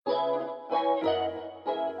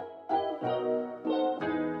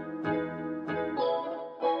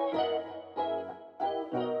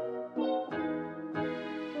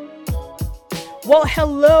Well,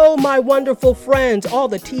 hello, my wonderful friends, all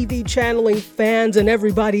the TV channeling fans and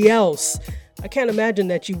everybody else. I can't imagine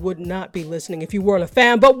that you would not be listening if you weren't a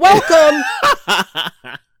fan, but welcome.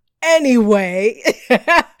 Anyway,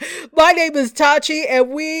 my name is Tachi and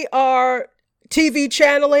we are TV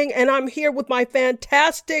channeling, and I'm here with my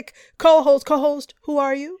fantastic co-host. Who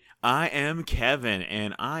are you? I am Kevin,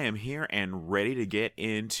 and I am here and ready to get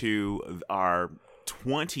into our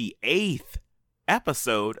 28th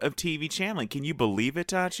episode of TV channeling. Can you believe it,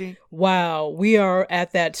 Tachi? Wow, we are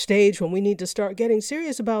at that stage when we need to start getting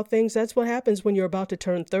serious about things. That's what happens when you're about to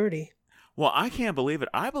turn 30. Well, I can't believe it.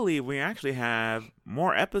 I believe we actually have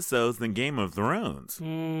more episodes than Game of Thrones,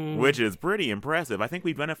 which is pretty impressive. I think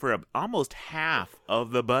we've done it for almost half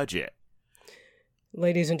of the budget.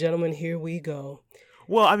 Ladies and gentlemen, here we go.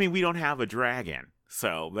 Well, I mean, we don't have a dragon,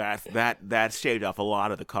 so that shaved off a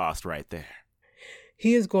lot of the cost right there.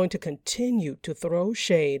 He is going to continue to throw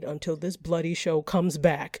shade until this bloody show comes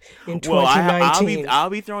back in 2019. I'll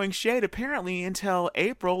be throwing shade apparently until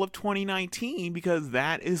April of 2019 because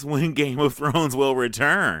that is when Game of Thrones will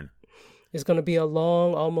return. It's going to be a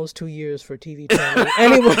long, almost 2 years for TV channel.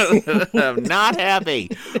 Anyway. I'm not happy.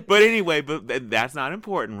 But anyway, but that's not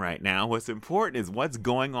important right now. What's important is what's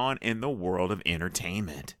going on in the world of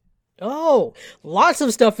entertainment. Oh, lots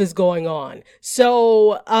of stuff is going on.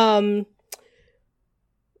 So,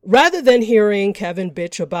 rather than hearing Kevin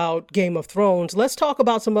bitch about Game of Thrones, let's talk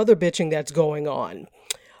about some other bitching that's going on.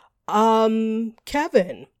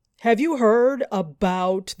 Kevin, have you heard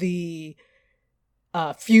about the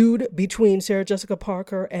feud between Sarah Jessica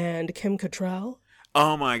Parker and Kim Catrall?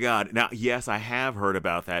 Oh my God. Now, yes, I have heard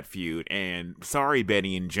about that feud. And sorry,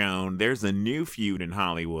 Betty and Joan, there's a new feud in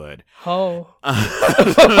Hollywood. Oh.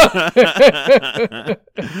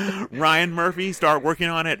 Ryan Murphy, start working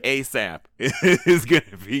on it ASAP. It's going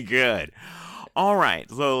to be good. All right.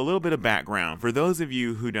 So a little bit of background. For those of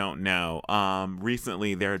you who don't know,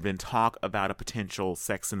 recently there had been talk about a potential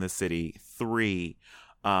Sex and the City 3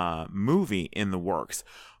 movie in the works.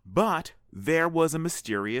 But there was a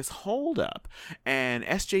mysterious holdup, and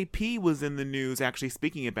SJP was in the news actually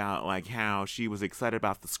speaking about like how she was excited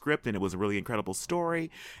about the script and it was a really incredible story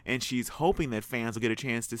and she's hoping that fans will get a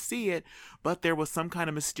chance to see it, but there was some kind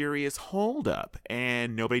of mysterious holdup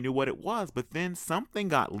and nobody knew what it was. But then something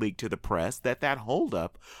got leaked to the press that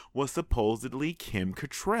holdup was supposedly Kim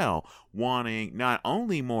Catrall wanting not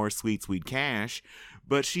only more sweet cash,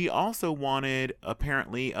 but she also wanted,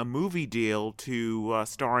 apparently, a movie deal to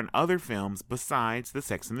star in other films besides the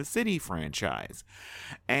Sex and the City franchise.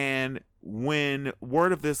 And when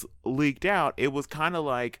word of this leaked out, it was kind of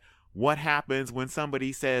like what happens when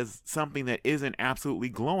somebody says something that isn't absolutely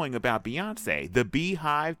glowing about Beyonce. The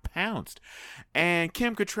Beehive pounced. And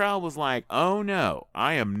Kim Catrall was like, oh no,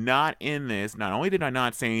 I am not in this. Not only did I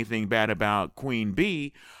not say anything bad about Queen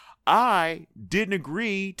Bee, I didn't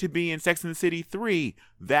agree to be in Sex and the City 3.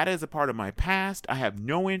 That is a part of my past. I have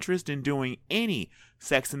no interest in doing any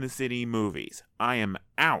Sex and the City movies. I am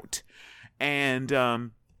out.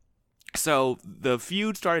 And so the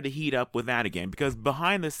feud started to heat up with that again because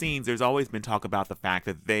behind the scenes, there's always been talk about the fact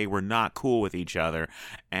that they were not cool with each other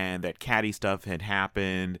and that catty stuff had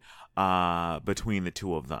happened between the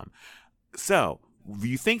two of them. So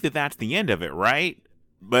you think that that's the end of it, right?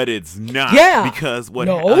 But it's not. Yeah. Because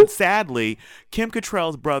sadly, Kim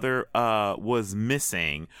Cattrall's brother was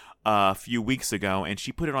missing a few weeks ago, and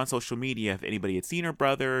she put it on social media if anybody had seen her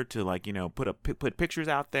brother to put pictures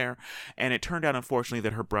out there. And it turned out, unfortunately,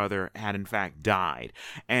 that her brother had in fact died.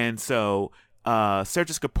 And so Sarah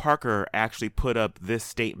Jessica Parker actually put up this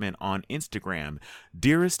statement on Instagram.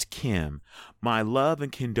 Dearest Kim, my love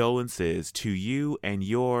and condolences to you and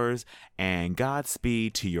yours, and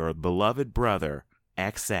Godspeed to your beloved brother,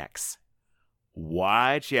 XX.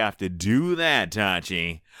 Why'd you have to do that,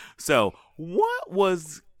 Tachi? So, what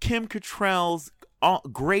was Kim Cattrall's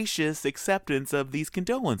gracious acceptance of these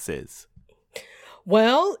condolences?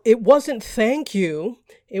 Well, it wasn't thank you.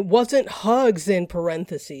 It wasn't hugs in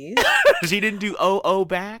parentheses. She didn't do oh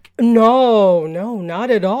back? No, not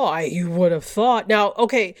at all. You would have thought. Now,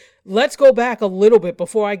 okay, let's go back a little bit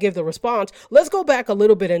before I give the response. Let's go back a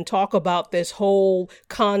little bit and talk about this whole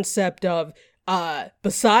concept of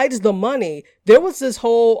besides the money, there was this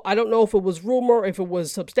whole, I don't know if it was rumor, if it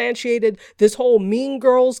was substantiated, this whole Mean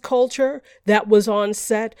Girls culture that was on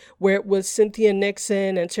set where it was Cynthia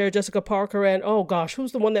Nixon and Sarah Jessica Parker and, oh gosh,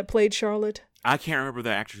 who's the one that played Charlotte? I can't remember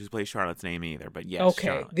the actress who played Charlotte's name either, but yes, okay.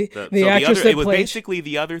 Charlotte. The actress that it was played... basically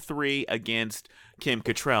the other three against Kim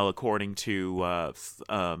Cattrall, according to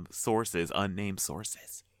sources, unnamed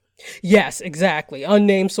sources. Yes, exactly.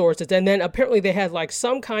 Unnamed sources. And then apparently they had like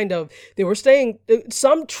some kind of, they were staying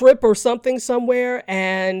some trip or something somewhere.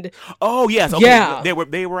 And oh, yes. Okay. Yeah.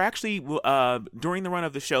 They were actually, during the run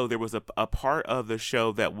of the show, there was a part of the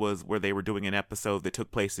show that was where they were doing an episode that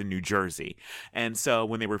took place in New Jersey. And so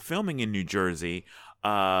when they were filming in New Jersey,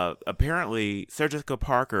 apparently Sarah Jessica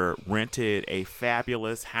Parker rented a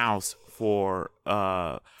fabulous house for,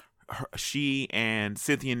 she and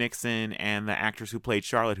Cynthia Nixon and the actress who played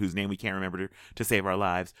Charlotte, whose name we can't remember to save our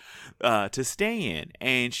lives, to stay in.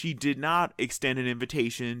 And she did not extend an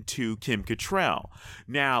invitation to Kim Cattrall.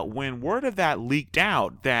 Now, when word of that leaked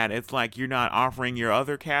out, that it's like you're not offering your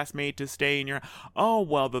other castmate to stay in your... Oh,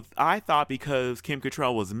 well, I thought because Kim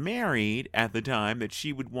Cattrall was married at the time that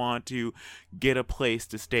she would want to get a place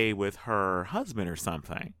to stay with her husband or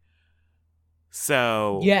something.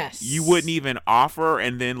 So yes, you wouldn't even offer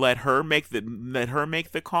and then let her make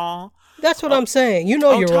the call. That's what I'm saying. You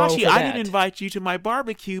know, you're Tachi, wrong for that. I didn't invite you to my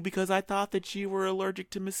barbecue because I thought that you were allergic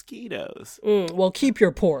to mosquitoes. Well, keep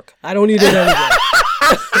your pork. I don't eat it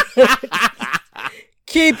anyway.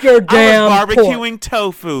 Keep your damn I was barbecuing pork.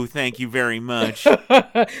 tofu. Thank you very much.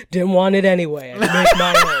 Didn't want it anyway. I make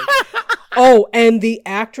my own. Oh, and the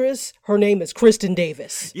actress, her name is Kristen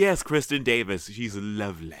Davis. Yes, Kristen Davis. She's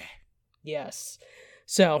lovely. Yes.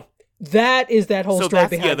 So that is that whole story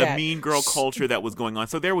behind the mean girl culture that was going on.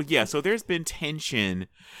 So so there's been tension,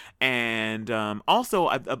 and also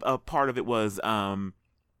a part of it was I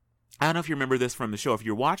don't know if you remember this from the show, if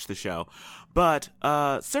you watched the show, but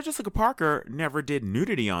Sarah Jessica Parker never did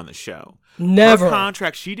nudity on the show. Never. Her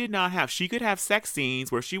contract, she did not have. She could have sex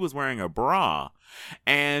scenes where she was wearing a bra.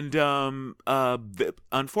 And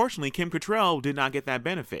unfortunately, Kim Cattrall did not get that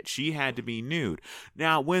benefit. She had to be nude.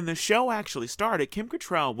 Now, when the show actually started, Kim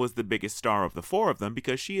Cattrall was the biggest star of the four of them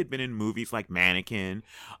because she had been in movies like Mannequin,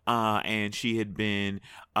 and she had been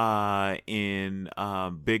in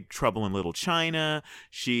Big Trouble in Little China.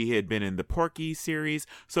 She had been in the Porky series.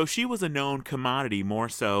 So she was a known commodity more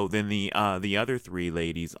so than the other three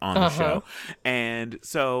ladies on the show. And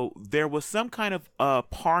so there was some kind of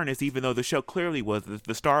parness, even though the show clearly was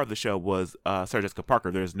the star of the show was Sarah Jessica Parker.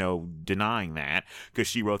 There's no denying that because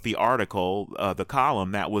she wrote the article, the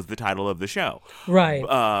column that was the title of the show. Right.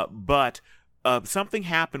 But something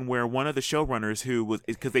happened where one of the showrunners who was,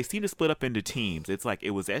 because they seem to split up into teams. It's like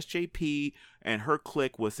it was SJP and her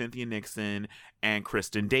clique was Cynthia Nixon and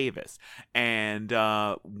Kristen Davis. And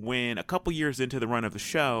when a couple years into the run of the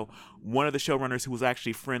show, one of the showrunners who was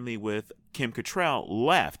actually friendly with Kim Cattrall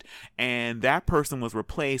left, and that person was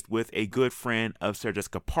replaced with a good friend of Sarah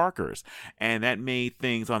Jessica Parker's, and that made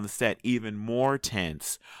things on the set even more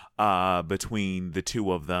tense between the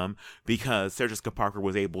two of them because Sarah Jessica Parker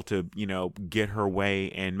was able to, get her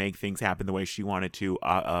way and make things happen the way she wanted to,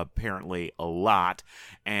 apparently a lot,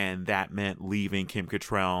 and that meant leaving Kim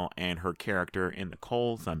Cattrall and her character in the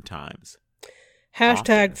cold sometimes.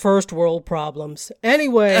 Hashtag often. First world problems.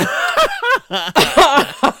 Anyway. Well,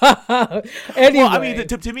 I mean,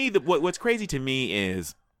 to me, what's crazy to me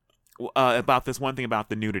is about this one thing about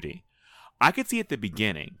the nudity. I could see at the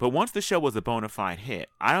beginning, but once the show was a bona fide hit,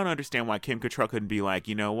 I don't understand why Kim Cattrall couldn't be like,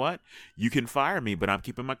 you know what? You can fire me, but I'm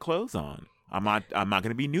keeping my clothes on. I'm not going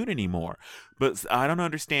to be nude anymore. But I don't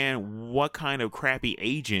understand what kind of crappy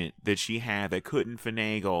agent that she had that couldn't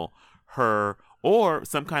finagle her or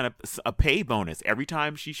some kind of a pay bonus. Every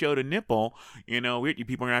time she showed a nipple, you people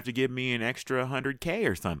are going to have to give me an extra $100K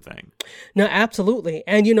or something. No, absolutely.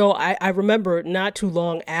 And, I remember not too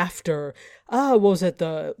long after, what was it,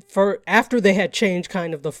 after they had changed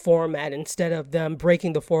kind of the format, instead of them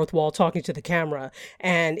breaking the fourth wall, talking to the camera,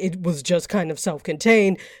 and it was just kind of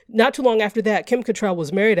self-contained. Not too long after that, Kim Cattrall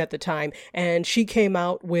was married at the time, and she and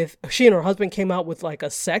her husband came out with like a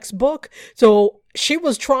sex book. So she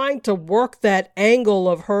was trying to work that angle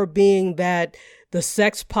of her being the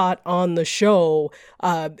sex pot on the show,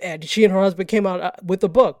 and she and her husband came out with the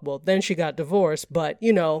book. Well, then she got divorced, but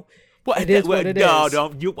it is what it is.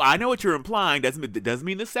 I know what you're implying. Doesn't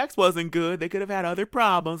mean the sex wasn't good. They could have had other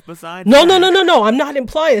problems besides. No. I'm not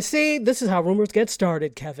implying. See, this is how rumors get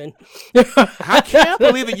started, Kevin. I can't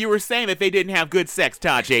believe that you were saying that they didn't have good sex,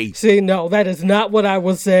 Tachi. See, no, that is not what I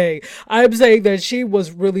was saying. I'm saying that she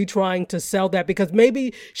was really trying to sell that because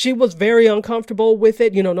maybe she was very uncomfortable with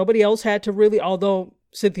it. Nobody else had to really, although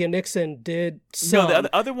Cynthia Nixon did some, no,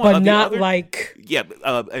 the other one, but not like. Yeah,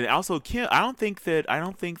 and also Kim. I don't think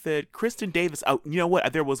that Kristen Davis. You know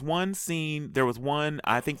what? There was one scene.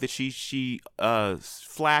 I think that she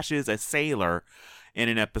flashes a sailor in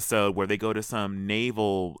an episode where they go to some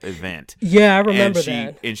naval event. Yeah, I remember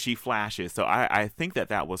that. And she flashes. So I think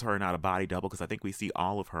that was her, not a body double, because I think we see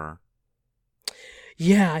all of her.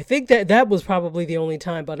 Yeah, I think that was probably the only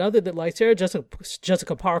time. But other than, like, Sarah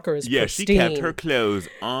Jessica Parker is pristine. She kept her clothes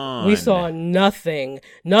on. We saw nothing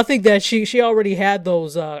that she already had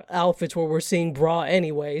those outfits where we're seeing bra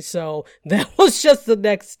anyway. So that was just the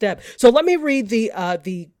next step. So let me read the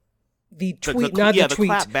tweet, the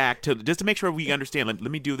clap back to, just to make sure we understand.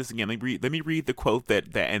 Let me do this again. Let me read the quote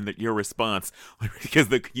and your response, because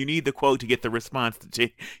you need the quote to get the response, to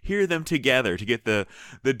hear them together, to get the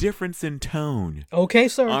difference in tone. Okay,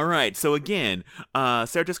 sir. All right. So again,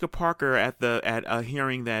 Sarah Jessica Parker at a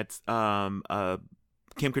hearing that Kim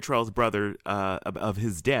Cattrall's brother of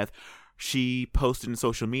his death. She posted in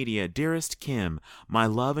social media, "Dearest Kim, my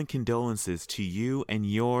love and condolences to you and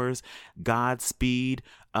yours. Godspeed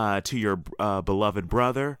to your beloved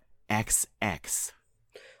brother, XX."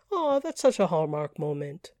 Oh, that's such a Hallmark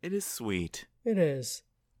moment. It is sweet. It is.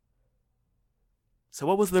 So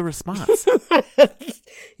what was the response?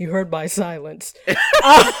 You heard my silence.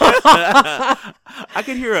 I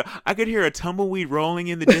could hear a tumbleweed rolling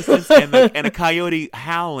in the distance and a coyote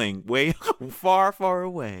howling way far, far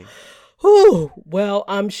away. Whew. Well,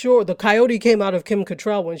 I'm sure the coyote came out of Kim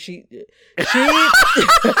Cattrall when she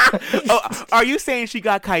Oh, are you saying she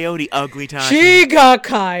got coyote ugly, Tachi? She got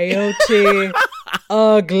coyote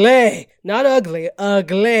ugly. Not ugly,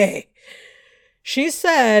 ugly. She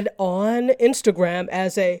said on Instagram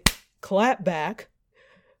as a clapback,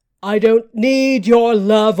 "I don't need your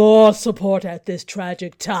love or support at this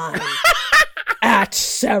tragic time." At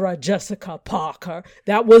Sarah Jessica Parker.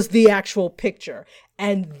 That was the actual picture.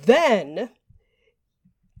 And then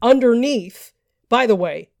underneath, by the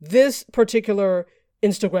way, this particular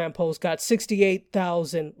Instagram post got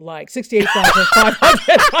 68,000 likes,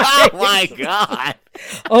 68,500 likes. Oh my God.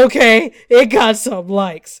 Okay, it got some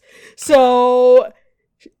likes. So,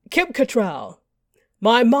 Kim Cattrall,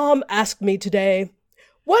 my mom asked me today,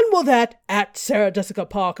 when will that at Sarah Jessica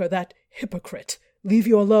Parker, that hypocrite, leave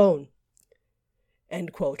you alone?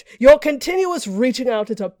 End quote. Your continuous reaching out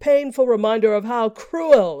is a painful reminder of how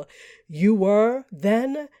cruel you were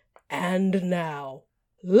then and now.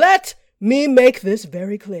 Let me make this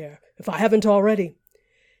very clear, if I haven't already.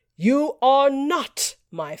 You are not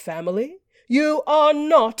my family. You are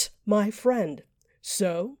not my friend.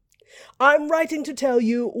 So, I'm writing to tell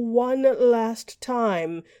you one last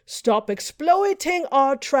time, stop exploiting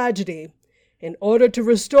our tragedy in order to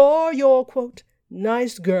restore your, quote,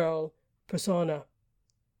 nice girl persona.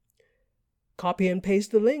 Copy and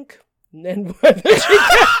paste the link. And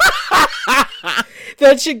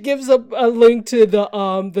then she gives a link to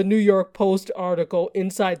the New York Post article,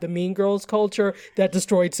 Inside the Mean Girls Culture That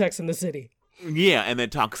Destroyed Sex in the City. Yeah, and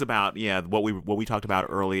then talks about what we talked about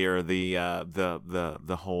earlier,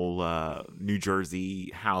 the whole New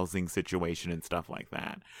Jersey housing situation and stuff like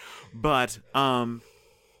that. But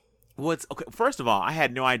first of all, I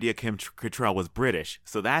had no idea Kim Cattrall was British,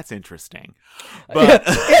 so that's interesting. But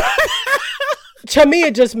to me,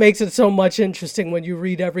 it just makes it so much interesting when you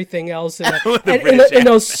read everything else in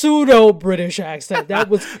a pseudo British accent. That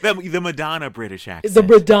was the Madonna British accent. The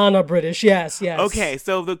Madonna British, yes. Okay,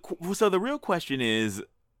 so the real question is,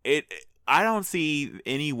 I don't see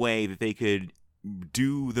any way that they could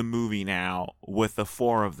do the movie now with the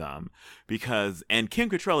four of them, and Kim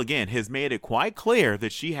Cattrall again has made it quite clear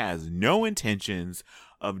that she has no intentions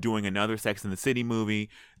of doing another Sex and the City movie,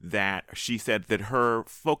 that she said that her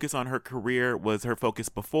focus on her career was her focus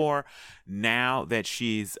before. Now that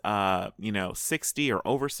she's 60 or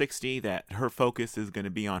over 60, that her focus is going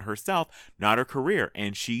to be on herself, not her career,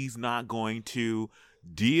 and she's not going to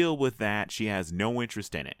deal with that. She has no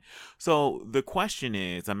interest in it. So the question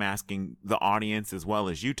is, I'm asking the audience as well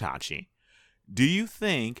as you, Tachi, do you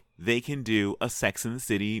think they can do a Sex and the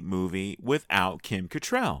City movie without Kim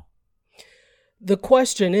Cattrall? The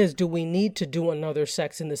question is, do we need to do another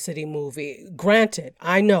Sex and the City movie? Granted,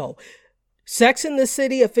 I know Sex and the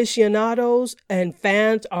City aficionados and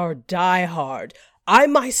fans are diehard. I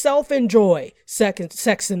myself enjoy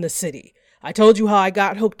Sex and the City. I told you how I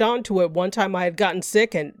got hooked onto it. One time I had gotten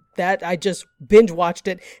sick and that I just binge watched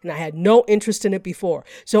it and I had no interest in it before.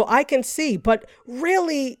 So I can see, but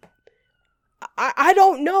really, I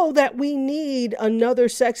don't know that we need another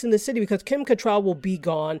Sex in the City because Kim Cattrall will be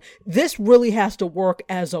gone. This really has to work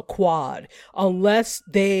as a quad unless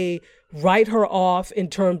they write her off in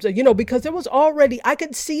terms of, because there was already, I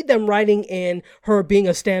could see them writing in her being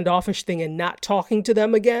a standoffish thing and not talking to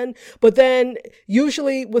them again. But then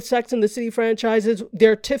usually with Sex and the City franchises,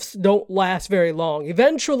 their tiffs don't last very long.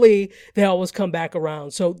 Eventually, they always come back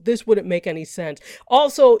around. So this wouldn't make any sense.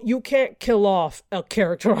 Also, you can't kill off a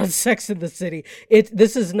character on Sex and the City.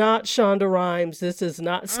 This is not Shonda Rhimes. This is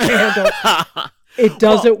not Scandal. It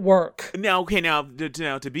doesn't work. Now,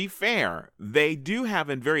 to be fair, they do have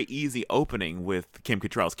a very easy opening with Kim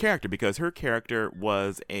Cattrall's character because her character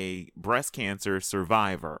was a breast cancer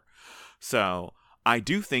survivor. So I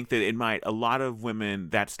do think that a lot of women,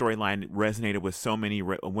 that storyline resonated with so many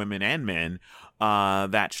women and men,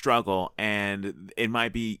 that struggle, and it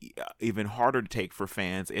might be even harder to take for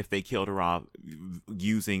fans if they killed her off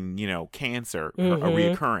using, cancer, a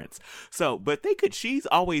reoccurrence. So, but she's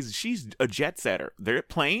a jet setter. Their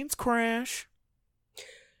planes crash.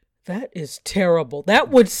 That is terrible. That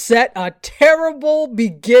would set a terrible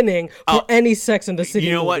beginning for any Sex and the City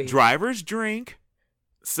You know movie. what? Drivers drink.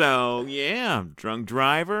 So, yeah, drunk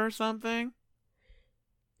driver or something.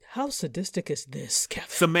 How sadistic is this, Kevin?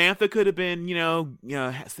 Samantha could have been,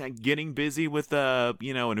 getting busy with, an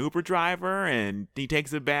Uber driver, and he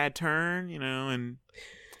takes a bad turn, and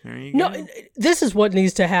there you go. No, this is what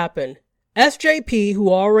needs to happen. SJP,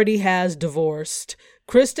 who already has divorced,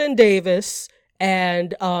 Kristen Davis,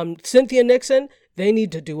 and Cynthia Nixon, they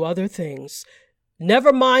need to do other things.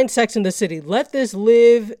 Never mind Sex and the City. Let this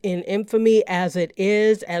live in infamy as it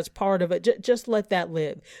is, as part of it. Just let that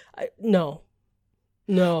live. No.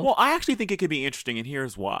 Well, I actually think it could be interesting, and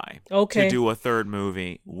here's why. Okay. To do a third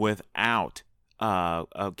movie without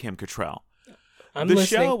Kim Cattrall. I'm the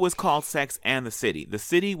listening. show was called Sex and the City. The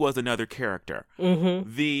city was another character.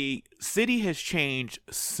 Mm-hmm. The city has changed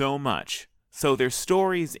so much. So there's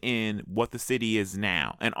stories in what the city is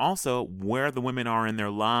now, and also where the women are in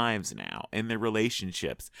their lives now, in their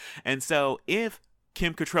relationships. And so if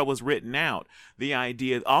Kim Cattrall was written out, the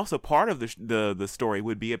idea, also part of the story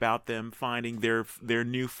would be about them finding their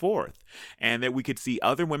new fourth, and that we could see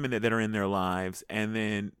other women that are in their lives, and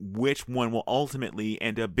then which one will ultimately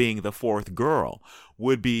end up being the fourth girl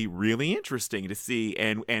would be really interesting to see.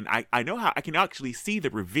 And I know how I can actually see the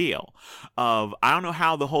reveal of, I don't know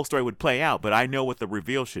how the whole story would play out, but I know what the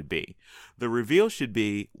reveal should be. The reveal should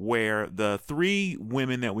be where the three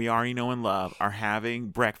women that we already know and love are having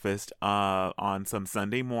breakfast on some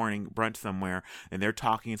Sunday morning brunch somewhere, and they're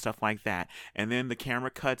talking and stuff like that. And then the camera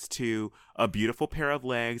cuts to a beautiful pair of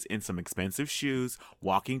legs in some expensive shoes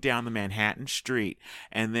walking down the Manhattan street.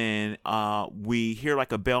 And then we hear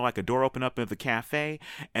like a bell, like a door open up of the cafe.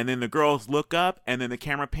 And then the girls look up, and then the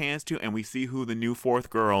camera pans to, and we see who the new fourth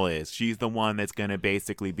girl is. She's the one that's going to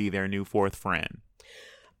basically be their new fourth friend.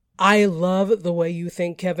 I love the way you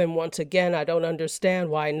think, Kevin. Once again, I don't understand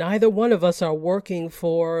why neither one of us are working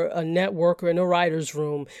for a network or in a writer's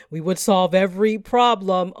room. We would solve every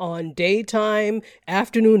problem on daytime,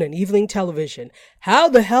 afternoon, and evening television. How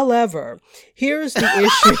the hell ever? Here's the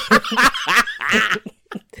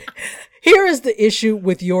issue. Here is the issue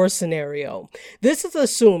with your scenario. This is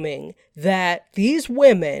assuming that these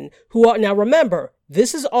women who are, now remember,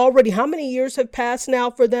 this is already, how many years have passed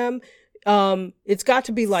now for them? It's got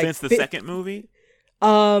to be like since the second movie.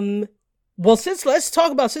 Well, let's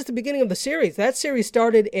talk about since the beginning of the series. That series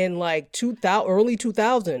started in like early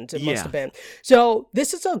 2000s. It must have been. So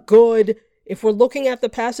this is a good. If we're looking at the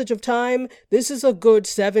passage of time, this is a good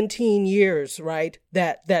 17 years, right?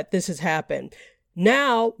 That this has happened.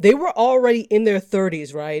 Now they were already in their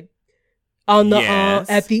 30s, right? On the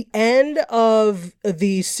at the end of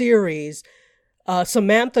the series,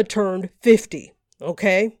 Samantha turned 50.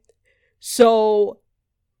 Okay. So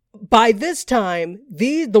by this time,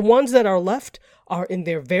 the ones that are left are in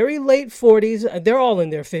their very late 40s. They're all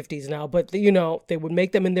in their 50s now, but they would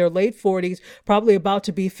make them in their late 40s, probably about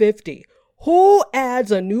to be 50. Who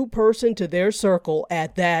adds a new person to their circle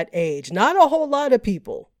at that age? Not a whole lot of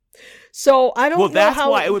people. So I don't know how. Well, that's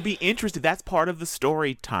why it would be interesting. That's part of the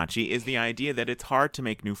story, Tachi, is the idea that it's hard to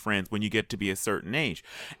make new friends when you get to be a certain age.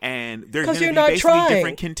 And they're going to be basically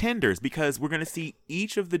different contenders, because we're going to see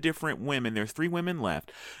each of the different women. There's 3 women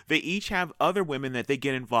left. They each have other women that they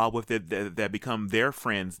get involved with that become their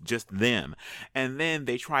friends, just them. And then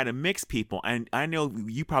they try to mix people. And I know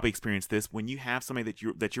you probably experienced this when you have somebody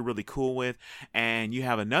that you're really cool with, and you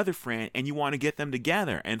have another friend, and you want to get them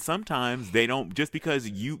together. And sometimes they don't, just because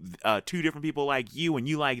you 2 different people like you and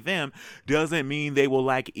you like them doesn't mean they will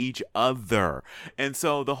like each other. And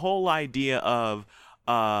so the whole idea of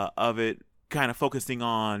it kind of focusing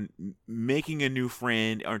on making a new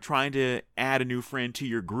friend or trying to add a new friend to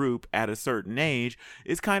your group at a certain age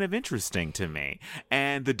is kind of interesting to me.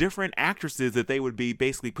 And the different actresses that they would be,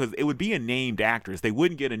 basically, because it would be a named actress. They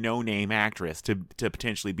wouldn't get a no-name actress to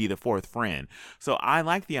potentially be the fourth friend. So I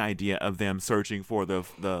like the idea of them searching for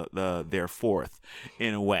their fourth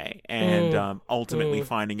in a way, and ultimately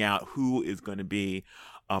finding out who is going to be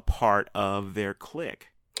a part of their clique.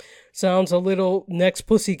 Sounds a little Next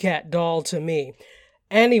Pussycat Doll to me.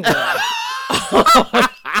 Anyway,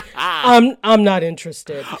 I'm not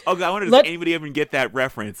interested. Oh God, I wonder does anybody even get that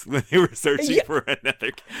reference when they were searching for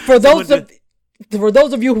another? For those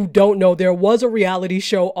of you who don't know, there was a reality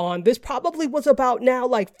show on. This probably was about now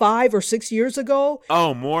like 5 or 6 years ago.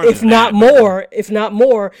 Oh, more if not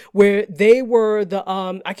more, where they were the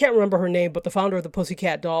I can't remember her name, but the founder of the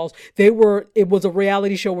Pussycat Dolls. It was a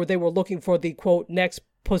reality show where they were looking for the quote next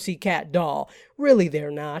Pussycat Doll. Really,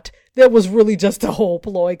 they're not. That was really just a whole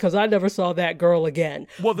ploy, because I never saw that girl again.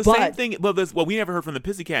 Well, same thing. Well, we never heard from the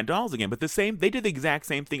Pussycat Dolls again. But they did the exact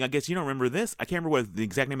same thing. I guess you don't remember this. I can't remember what the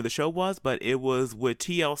exact name of the show was, but it was with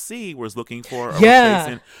TLC was looking for a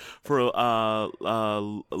replacement for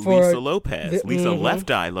Lisa Lopez, Lisa Left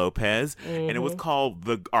Eye Lopez, and it was called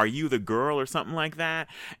Are You the Girl or something like that.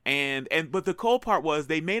 But the cool part was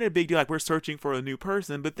they made a big deal like we're searching for a new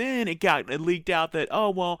person, but then it leaked out that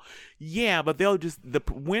but the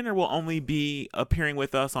winner will only be appearing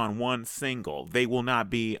with us on one single. They will not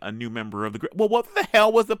be a new member of the group. Well, what the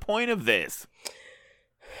hell was the point of this?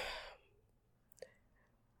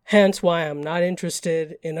 Hence why I'm not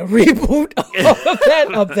interested in a reboot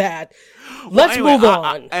of that. Let's move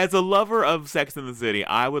on. As a lover of Sex and the City,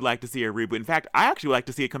 I would like to see a reboot. In fact, I actually would like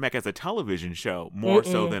to see it come back as a television show more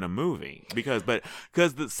so than a movie. Because the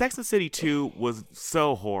Sex and the City 2 was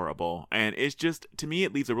so horrible. And it's just, to me,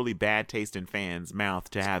 it leaves a really bad taste in fans' mouth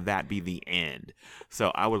to have that be the end.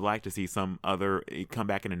 So I would like to see it come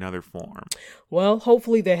back in another form. Well,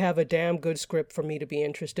 hopefully they have a damn good script for me to be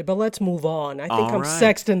interested. But let's move on. I think I'm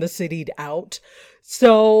Sexed in the City'd out.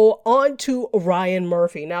 So on to Ryan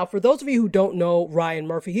Murphy. Now, for those of you who don't know Ryan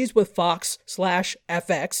Murphy, he's with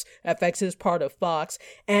Fox/FX. FX is part of Fox,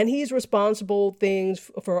 and he's responsible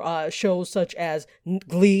for shows such as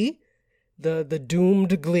Glee, the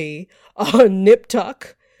doomed Glee, Nip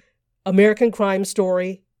Tuck, American Crime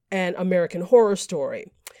Story, and American Horror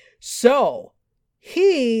Story. So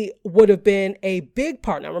he would have been a big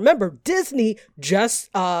part. Now, remember, Disney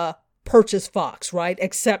just purchase Fox, right?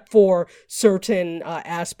 Except for certain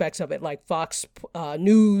aspects of it, like Fox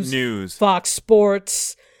News, Fox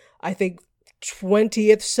Sports, I think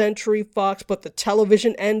 20th Century Fox, but the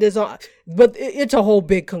television end is on. But it's a whole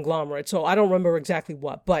big conglomerate, so I don't remember exactly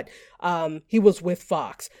what. But he was with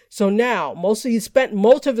Fox. So now, he spent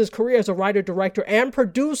most of his career as a writer, director, and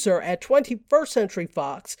producer at 21st Century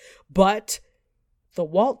Fox, but the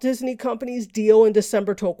Walt Disney Company's deal in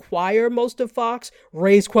December to acquire most of Fox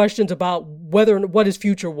raised questions about what his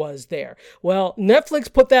future was there. Well,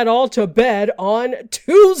 Netflix put that all to bed on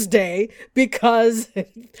Tuesday because this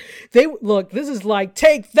is like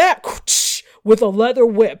take that with a leather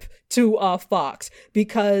whip to Fox,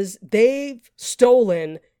 because they've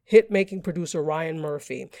stolen hit-making producer Ryan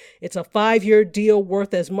Murphy. It's a 5-year deal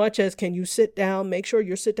worth as much as, can you sit down? Make sure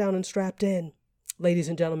you're sit down and strapped in, ladies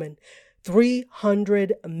and gentlemen.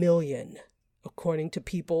 $300 million, according to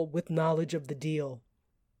people with knowledge of the deal.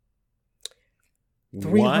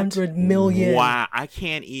 $300 million. Wow, I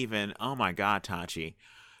can't even. Oh my God, Tachi.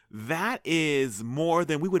 That is more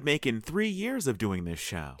than we would make in 3 years of doing this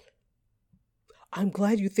show. I'm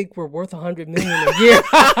glad you think we're worth $100 million a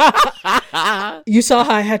year. You saw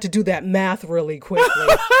how I had to do that math really quickly.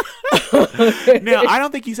 Now, I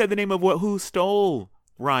don't think you said the name of who stole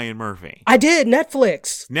Ryan Murphy. I did.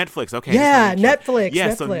 Netflix, okay. Yeah, Netflix.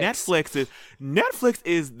 Yeah, so Netflix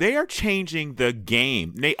is they are changing the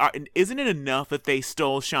game. Isn't it enough that they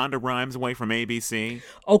stole Shonda Rhimes away from ABC?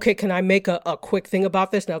 Okay, can I make a quick thing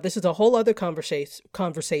about this? Now, this is a whole other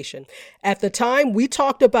conversation. At the time, we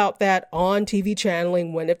talked about that on TV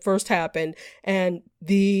channeling when it first happened, and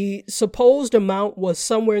the supposed amount was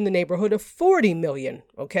somewhere in the neighborhood of $40 million,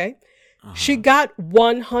 okay? She got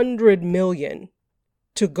 $100 million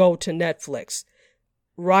to go to Netflix.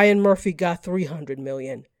 Ryan Murphy got $300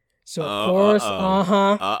 million. So of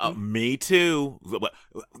course, Me Too.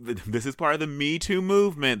 This is part of the Me Too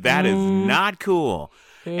movement. That is not cool.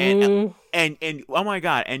 And oh my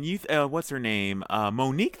God! And what's her name?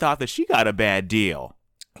 Monique thought that she got a bad deal.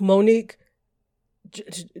 Monique,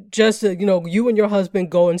 just you and your husband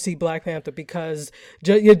go and see Black Panther because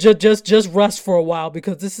just rest for a while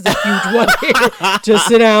because this is a huge one here. Just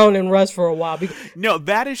sit down and rest for a while. No,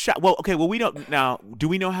 that is well. Okay, well we don't now. Do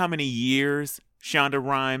we know how many years Shonda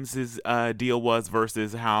Rhimes' deal was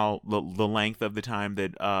versus how the length of the time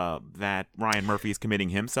that that Ryan Murphy is committing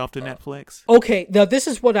himself to Netflix? Okay, now this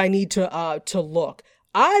is what I need to look.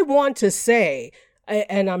 I want to say,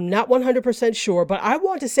 and I'm not 100% sure, but I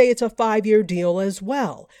want to say it's a 5-year deal as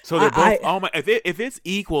well. So they're both. If it's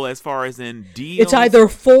equal as far as in deals, it's either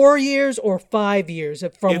 4 years or 5 years.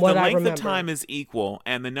 From what I remember, if the length of time is equal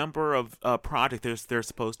and the number of projects they're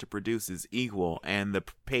supposed to produce is equal, and the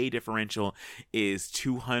pay differential is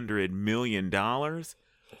 $200 million,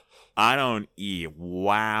 I don't.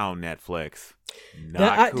 Wow, Netflix.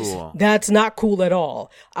 Cool. That's not cool at all.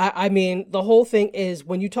 I mean, the whole thing is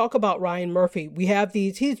when you talk about Ryan Murphy, we have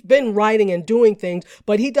he's been writing and doing things,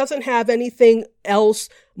 but he doesn't have anything else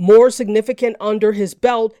more significant under his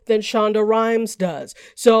belt than Shonda Rhimes does.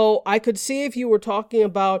 So I could see if you were talking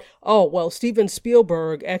about, oh, well, Steven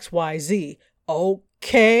Spielberg, XYZ.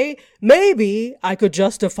 Okay, maybe I could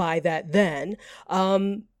justify that then.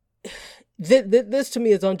 This to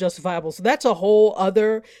me is unjustifiable. So that's a whole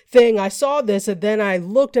other thing. I saw this and then I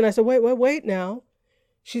looked and I said, wait now.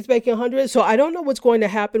 She's making 100. So I don't know what's going to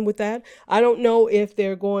happen with that. I don't know if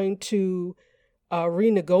they're going to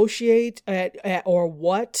renegotiate or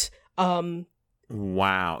what.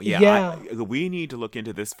 Wow. Yeah. We need to look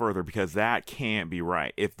into this further because that can't be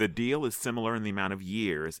right. If the deal is similar in the amount of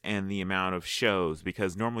years and the amount of shows,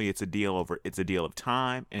 because normally it's a deal of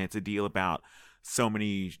time and it's a deal about so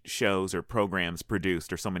many shows or programs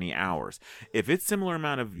produced or so many hours. If it's similar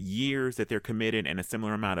amount of years that they're committed and a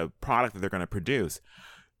similar amount of product that they're going to produce,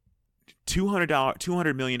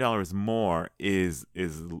 $200 million more is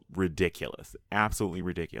ridiculous. Absolutely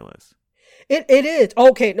ridiculous. It is.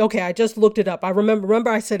 Okay. I just looked it up. I remember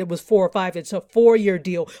I said it was 4 or 5. It's a 4-year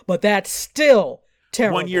deal, but that's still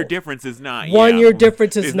terrible. 1 year difference is not. 1 year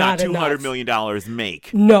difference is not $200 million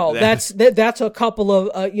make. No, that's a couple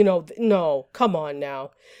of no, come on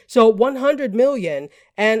now. So 100 million,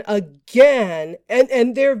 and again,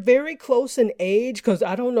 and they're very close in age because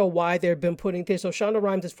I don't know why they've been putting this. So Shonda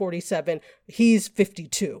Rhimes is 47, he's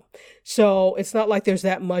 52. So it's not like there's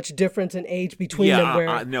that much difference in age between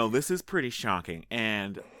them. No, this is pretty shocking,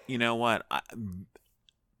 and you know what?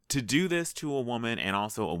 To do this to a woman and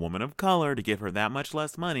also a woman of color, to give her that much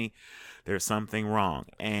less money, there's something wrong.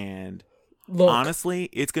 And honestly,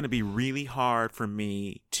 it's going to be really hard for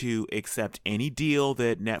me to accept any deal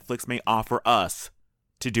that Netflix may offer us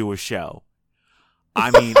to do a show.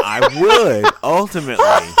 I mean, I would ultimately,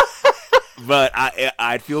 but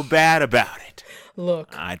I'd feel bad about it.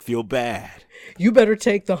 Look, I'd feel bad. You better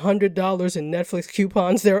take the $100 in Netflix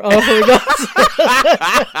coupons they're offering us.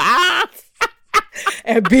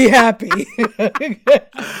 And be happy.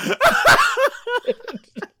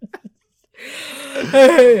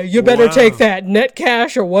 You better take that net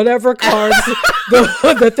cash or whatever cards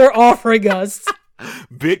that they're offering us.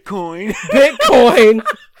 Bitcoin.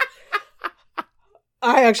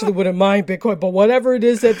 I actually wouldn't mind Bitcoin, but whatever it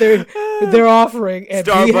is that they're offering, and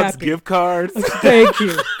Starbucks be happy. Gift cards. Thank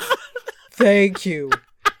you.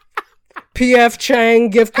 PF Chang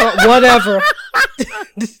gift card, whatever.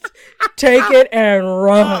 Take it and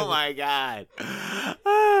run. Oh my God.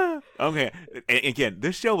 Okay. Again,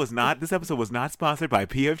 this episode was not sponsored by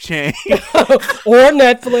PF Chang or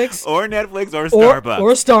Netflix or Starbucks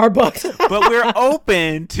or Starbucks. But we're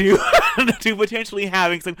open to potentially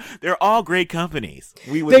having some. They're all great companies.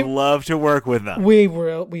 We would love to work with them. We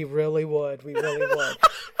really would.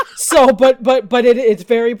 So, but it's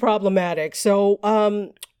very problematic. So,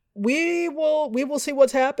 we will see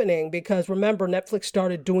what's happening because remember, Netflix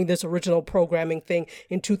started doing this original programming thing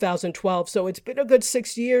in 2012. So it's been a good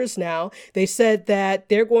 6 years now. They said that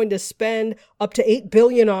they're going to spend up to $8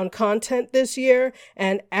 billion on content this year.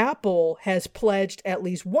 And Apple has pledged at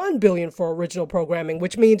least $1 billion for original programming,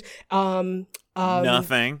 which means,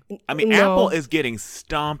 nothing. I mean, no. Apple is getting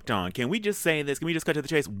stomped on. Can we just say this? Can we just cut to the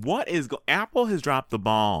chase? Apple has dropped the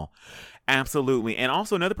ball. Absolutely. And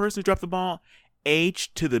also another person who dropped the ball,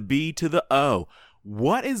 H to the B to the O.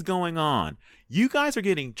 What is going on? You guys are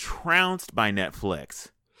getting trounced by Netflix.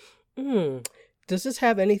 Does this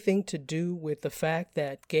have anything to do with the fact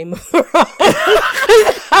that Game of Thrones?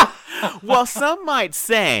 Well, some might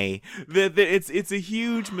say that it's a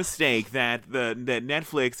huge mistake that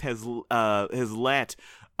Netflix has let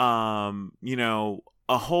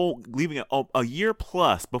a year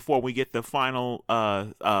plus before we get the final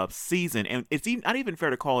season, and it's not even fair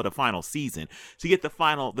to call it a final season, to get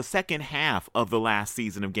the second half of the last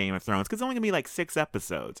season of Game of Thrones, because it's only gonna be like 6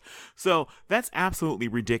 episodes. So that's absolutely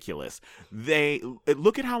ridiculous. They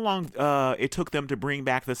look at how long it took them to bring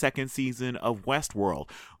back the second season of Westworld,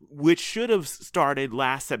 which should have started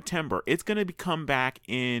last September. It's gonna come back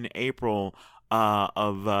in April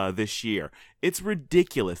of this year. It's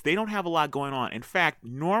ridiculous. They don't have a lot going on. In fact,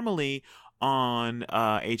 normally on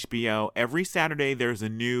HBO, every Saturday there's a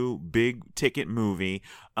new big ticket movie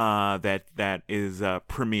that is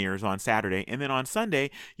premieres on Saturday, and then on Sunday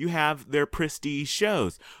you have their prestige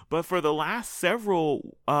shows. But for the last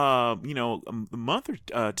several a month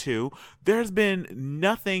or two, there's been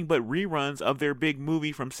nothing but reruns of their big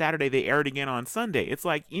movie from Saturday. They aired again on Sunday. It's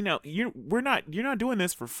like, you're not doing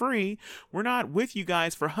this for free. We're not with you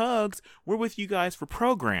guys for hugs. We're with you guys for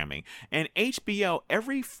programming. And HBO,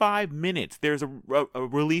 every 5 minutes there's a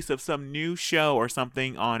release of some new show or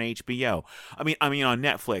something on HBO. I mean on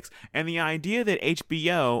Netflix. And the idea that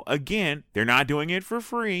HBO, again, they're not doing it for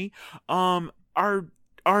free, are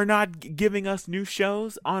not giving us new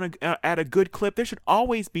shows at a good clip. There should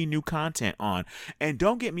always be new content on. And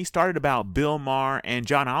don't get me started about Bill Maher and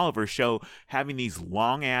John Oliver's show having these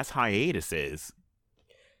long ass hiatuses.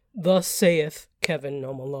 Thus saith Kevin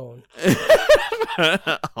No Malone.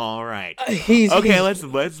 All right.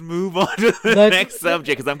 Let's move on to the next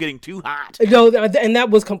subject, because I'm getting too hot. No, and that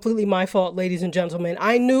was completely my fault, ladies and gentlemen.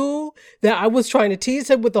 I knew that I was trying to tease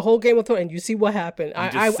him with the whole Game of Thrones, and you see what happened.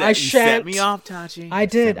 You set me off, Tachi. I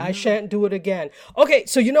did. I shan't do it again. Okay,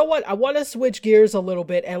 so you know what? I want to switch gears a little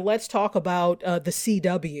bit, and let's talk about the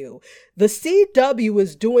CW. The CW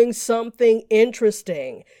is doing something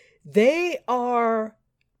interesting. They are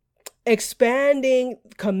expanding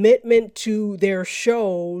commitment to their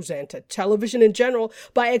shows and to television in general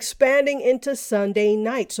by expanding into Sunday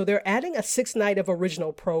night. So they're adding a 6th night of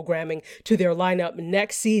original programming to their lineup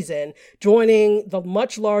next season, joining the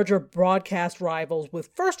much larger broadcast rivals with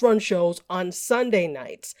first run shows on Sunday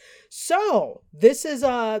nights. So this is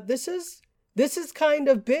kind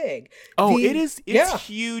of big. Oh, it's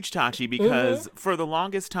huge, Tachi, because for the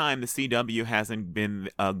longest time, the CW hasn't been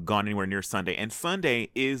gone anywhere near Sunday. And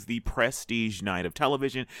Sunday is the prestige night of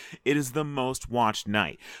television. It is the most watched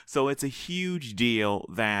night. So it's a huge deal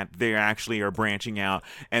that they actually are branching out.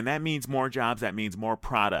 And that means more jobs. That means more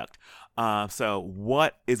product. So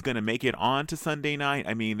what is going to make it on to Sunday night?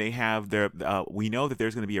 I mean, they have we know that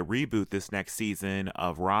there's going to be a reboot this next season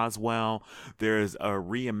of Roswell. There's a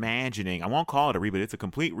reimagining. I won't call it a reboot. It's a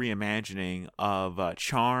complete reimagining of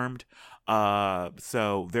Charmed.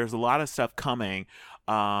 So there's a lot of stuff coming.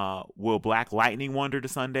 Will Black Lightning wander to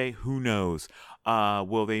Sunday? Who knows?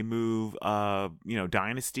 Will they move,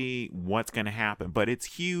 Dynasty? What's going to happen? But it's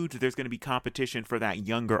huge. There's going to be competition for that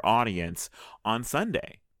younger audience on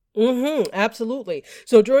Sunday. Absolutely.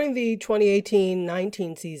 So during the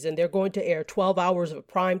 2018-19 season, they're going to air 12 hours of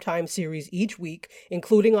primetime series each week,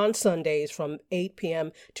 including on Sundays from 8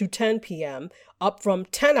 p.m. to 10 p.m., up from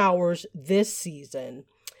 10 hours this season.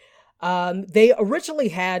 They originally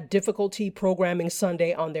had difficulty programming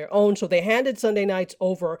Sunday on their own, so they handed Sunday nights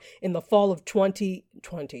over in the fall of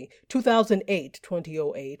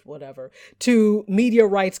 2008, whatever, to Media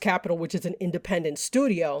Rights Capital, which is an independent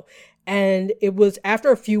studio. And it was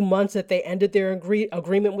after a few months that they ended their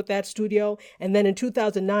agreement with that studio. And then in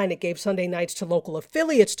 2009, it gave Sunday nights to local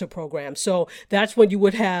affiliates to program. So that's when you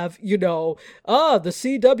would have, the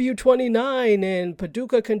CW29 in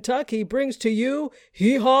Paducah, Kentucky brings to you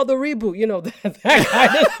Hee Haw the Reboot. That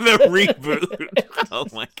kind of the reboot. Oh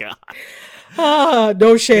my God.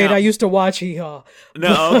 No shade. Now, I used to watch Hee Haw.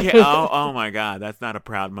 No, okay. Oh my God. That's not a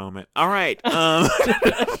proud moment. All right.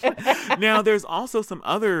 Now there's also some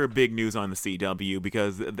other big news on the CW,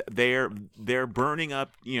 because they're burning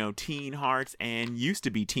up, teen hearts and used to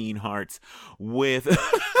be teen hearts with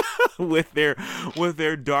with their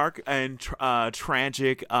dark and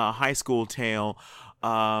tragic high school tale,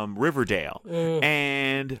 Riverdale.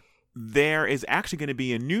 And there is actually going to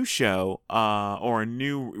be a new show or a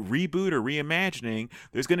new reboot or reimagining.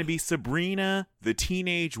 There's going to be Sabrina the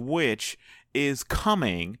Teenage Witch is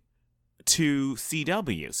coming to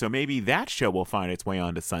CW. So maybe that show will find its way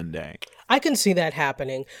onto Sunday. I can see that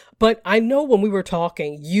happening. But I know when we were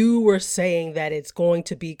talking, you were saying that it's going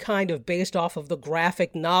to be kind of based off of the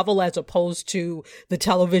graphic novel as opposed to the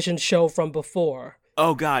television show from before.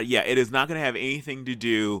 Oh God, yeah, it is not going to have anything to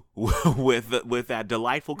do with that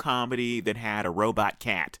delightful comedy that had a robot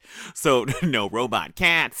cat. So no robot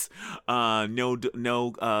cats, no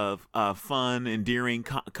fun, endearing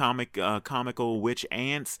comical witch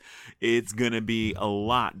ants. It's going to be a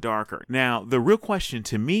lot darker. Now, the real question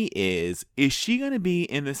to me is she going to be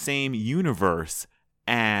in the same universe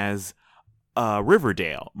as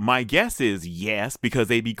Riverdale? My guess is yes, because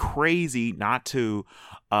they'd be crazy not to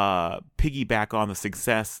piggyback on the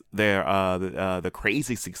success there, the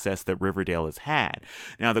crazy success that Riverdale has had.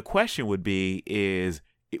 Now the question would be is,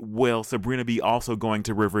 will Sabrina be also going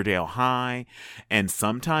to Riverdale High and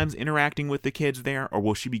sometimes interacting with the kids there, or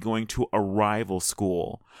will she be going to a rival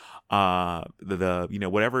school? Whatever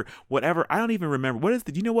I don't even remember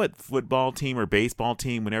do you know what football team or baseball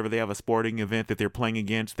team, whenever they have a sporting event that they're playing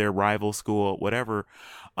against their rival school, whatever,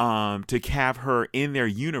 to have her in their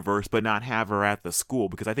universe but not have her at the school,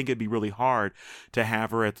 because I think it'd be really hard to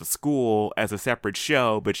have her at the school as a separate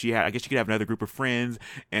show. But I guess you could have another group of friends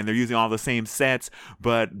and they're using all the same sets,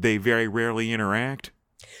 but they very rarely interact.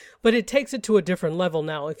 But it takes it to a different level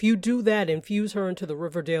now. If you do that, infuse her into the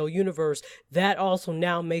Riverdale universe, that also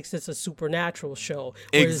now makes this a supernatural show.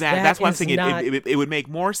 Exactly. That's why I'm saying it would make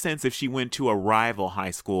more sense if she went to a rival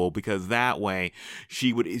high school, because that way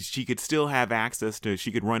she could still have access to,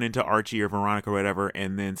 she could run into Archie or Veronica or whatever,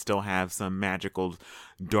 and then still have some magical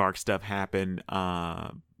dark stuff happen,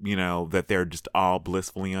 that they're just all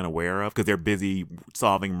blissfully unaware of because they're busy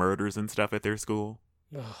solving murders and stuff at their school.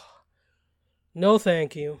 No,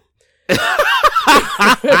 thank you.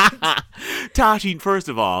 Tachi, first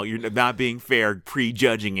of all, you're not being fair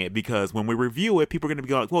prejudging it, because when we review it, people are going to be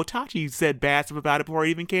going, well, Tachi said bad stuff about it before it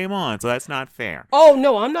even came on, so that's not fair. Oh,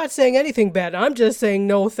 no, I'm not saying anything bad. I'm just saying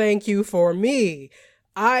no thank you for me.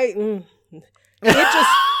 It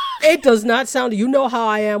does not sound, you know how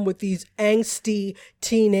I am with these angsty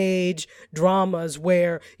teenage dramas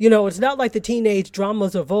where, it's not like the teenage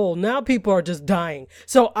dramas of old. Now people are just dying.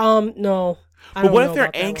 So, no. But what if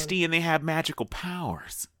they're angsty and they have magical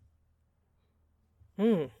powers?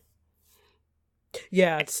 Yeah,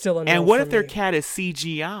 it's still a no. And what if their cat is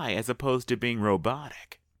CGI as opposed to being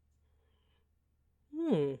robotic?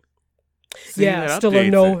 See, yeah, still a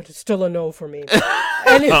no. It. Still a no for me.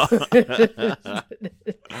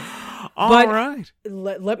 All right.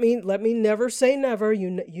 Let me never say never.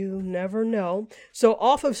 You never know. So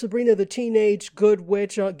off of Sabrina the Teenage Good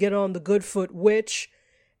Witch, get on the Good Foot Witch.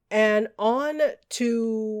 And on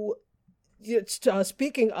to,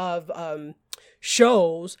 speaking of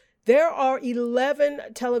shows, there are 11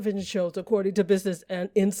 television shows, according to Business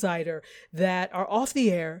Insider, that are off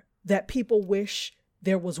the air that people wish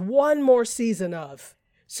there was one more season of.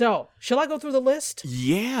 So, shall I go through the list?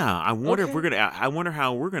 Yeah, I wonder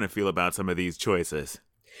how we're gonna feel about some of these choices.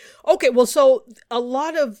 Okay, well, so a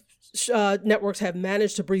lot of networks have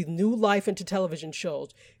managed to breathe new life into television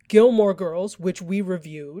shows. Gilmore Girls, which we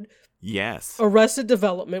reviewed. Yes. Arrested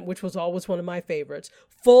Development, which was always one of my favorites.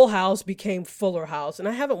 Full House became Fuller House, and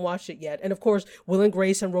I haven't watched it yet. And of course, Will and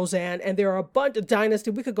Grace and Roseanne, and there are a bunch of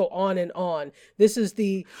Dynasty. We could go on and on. This is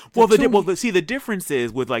the the difference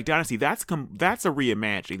is with like Dynasty, that's a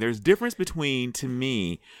reimagining. There's difference between, to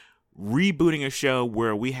me, rebooting a show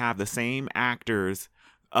where we have the same actors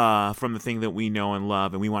from the thing that we know and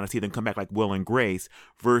love, and we want to see them come back like Will and Grace,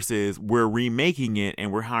 versus we're remaking it and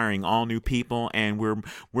we're hiring all new people, and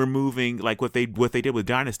we're moving like what they did with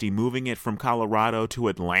Dynasty, moving it from Colorado to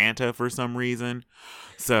Atlanta for some reason.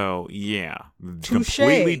 So yeah,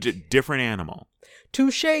 completely different animal.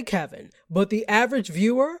 Touche, Kevin. But the average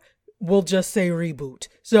viewer will just say reboot.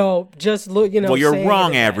 So just look, Well, you're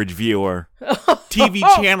wrong, average viewer. TV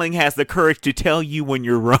channeling has the courage to tell you when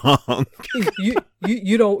you're wrong.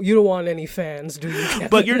 you don't want any fans, do you, Kevin?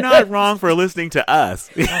 But you're not wrong for listening to us.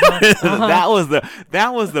 That was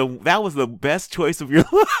the best choice of your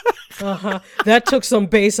life. That took some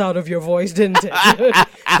bass out of your voice, didn't it?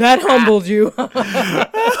 That humbled you.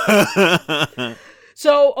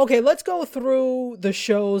 So, okay, let's go through the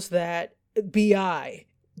shows that BI,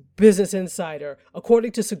 Business Insider,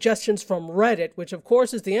 according to suggestions from Reddit, which of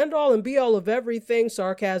course is the end-all and be-all of everything,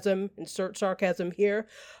 sarcasm, insert sarcasm here,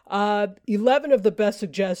 11 of the best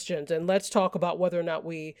suggestions, and let's talk about whether or not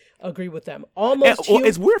we agree with them.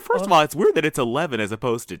 It's weird, first of all, it's weird that it's 11 as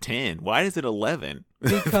opposed to 10. Why is it 11?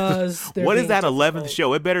 Because what is that 11th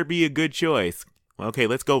show? It better be a good choice. Okay,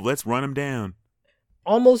 let's go. Let's run them down.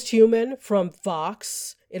 Almost Human from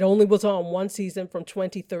Fox. It only was on one season from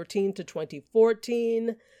 2013 to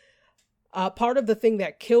 2014. Part of the thing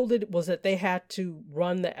that killed it was that they had to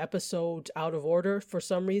run the episodes out of order for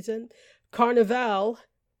some reason. Carnival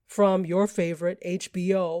from your favorite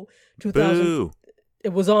HBO. Boo.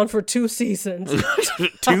 It was on for 2 seasons.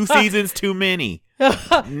 2 seasons too many.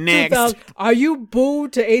 Next. Are you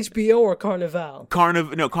booed to HBO or Carnival?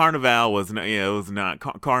 Carnival was not. Yeah, it was not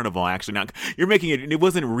Carnival. Actually, not. You're making it. It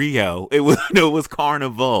wasn't Rio. It was no. It was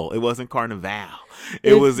Carnival. It wasn't Carnival.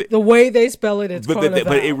 It was the way they spell it. It's Carnival.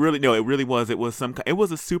 But it really no. It really was. It was some. It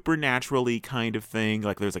was a supernaturally kind of thing.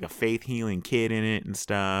 Like there's like a faith healing kid in it and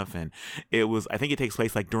stuff. And it was. I think it takes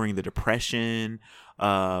place like during the Depression.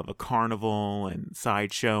 A carnival and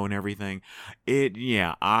sideshow and everything.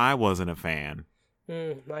 Yeah, I wasn't a fan.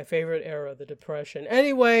 My favorite era, the Depression.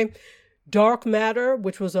 Anyway, Dark Matter,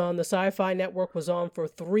 which was on the Sci-Fi Network, was on for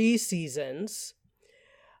 3 seasons.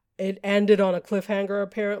 It ended on a cliffhanger,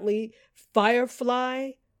 apparently.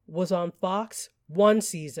 Firefly was on Fox, 1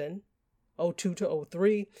 season, 2002 to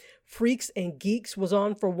 2003. Freaks and Geeks was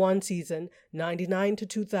on for 1 season, 1999 to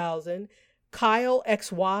 2000. Kyle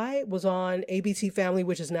XY was on ABC Family,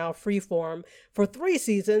 which is now Freeform, for 3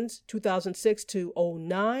 seasons, 2006 to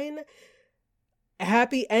 2009.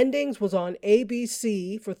 Happy Endings was on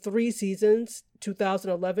ABC for 3 seasons,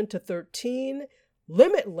 2011 to 2013.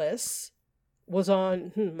 Limitless was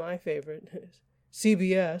on, my favorite,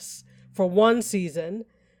 CBS, for 1 season,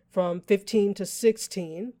 from 2015 to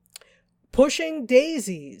 2016. Pushing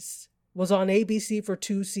Daisies was on ABC for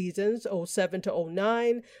 2 seasons, 2007 to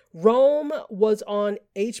 2009. Rome was on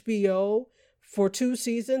HBO for 2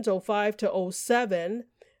 seasons, 2005 to 2007.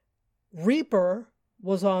 Reaper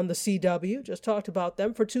was on the CW, just talked about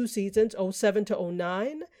them, for 2 seasons, 2007 to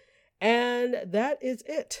 2009. And that is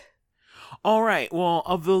it. All right. Well,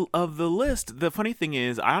 of the list, the funny thing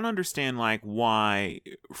is, I don't understand like why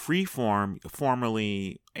Freeform,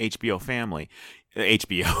 formerly HBO Family,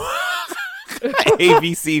 HBO,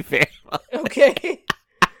 ABC Family. Okay.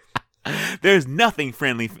 There's nothing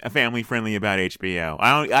family friendly about HBO.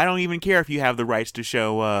 I don't even care if you have the rights to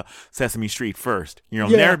show Sesame Street first. You'll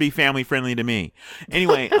never be family friendly to me.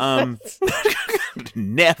 Anyway,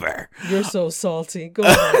 never. You're so salty. Go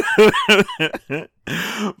ahead.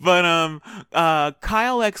 But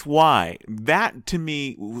Kyle XY, that to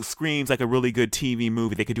me screams like a really good TV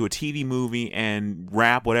movie. They could do a TV movie and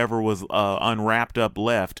wrap whatever was unwrapped up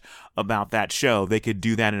left about that show. They could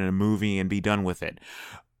do that in a movie and be done with it.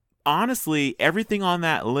 Honestly, everything on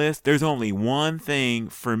that list, there's only one thing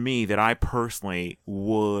for me that I personally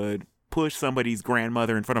would push somebody's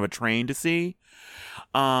grandmother in front of a train to see.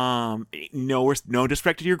 No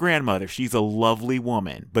disrespect to your grandmother. She's a lovely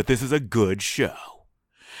woman, but this is a good show.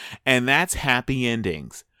 And that's Happy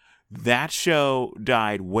Endings. That show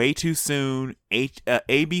died way too soon.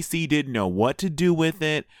 ABC didn't know what to do with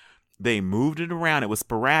it. They moved it around. It was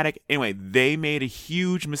sporadic. Anyway, they made a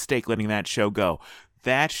huge mistake letting that show go.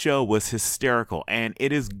 That show was hysterical, and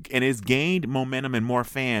it has gained momentum and more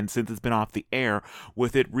fans since it's been off the air.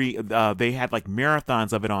 With it, they had like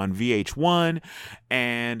marathons of it on VH1,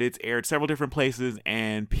 and it's aired several different places,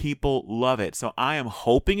 and people love it. So I am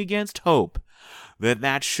hoping against hope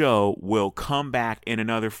that show will come back in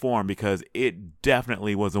another form, because it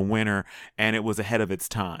definitely was a winner, and it was ahead of its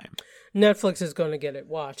time. Netflix is going to get it.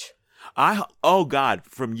 Watch. Oh God,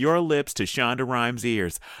 from your lips to Shonda Rhimes'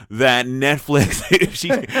 ears, that Netflix,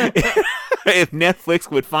 if Netflix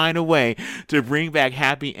would find a way to bring back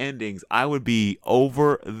Happy Endings, I would be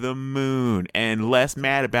over the moon and less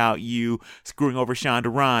mad about you screwing over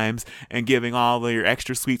Shonda Rhimes and giving all of your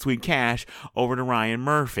extra sweet cash over to Ryan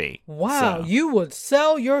Murphy. Wow, so. You would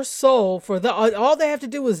sell your soul for the. All they have to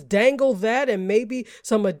do is dangle that and maybe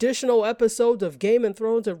some additional episodes of Game of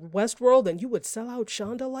Thrones or Westworld, and you would sell out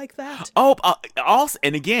Shonda like that. Oh, also,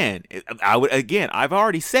 and again, I've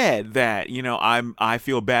already said that, I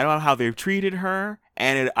feel bad about how they've treated her,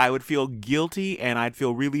 and I would feel guilty, and I'd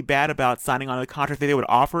feel really bad about signing on a contract that they would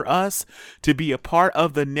offer us to be a part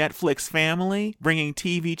of the Netflix family, bringing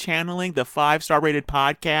TV channeling, the 5-star rated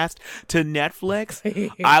podcast to Netflix.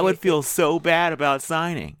 I would feel so bad about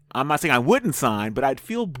signing. I'm not saying I wouldn't sign, but I'd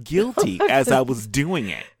feel guilty as I was doing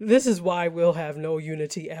it. This is why we'll have no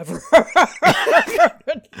unity ever.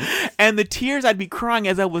 And the tears I'd be crying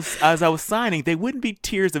as I was signing, they wouldn't be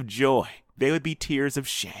tears of joy. They would be tears of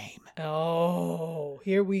shame. Oh,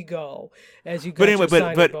 here we go. As you got your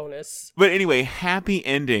signing bonus. But anyway, Happy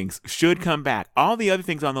Endings should come back. All the other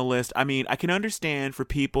things on the list, I mean, I can understand for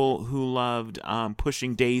people who loved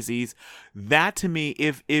Pushing Daisies. That to me,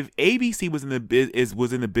 if ABC was in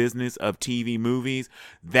the business of TV movies,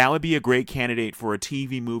 that would be a great candidate for a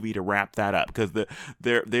TV movie to wrap that up, because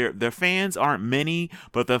their fans aren't many,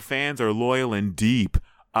 but the fans are loyal and deep.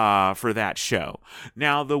 For that show.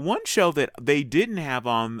 Now, the one show that they didn't have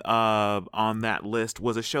on that list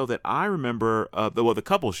was a show that I remember. The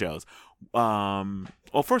couple shows.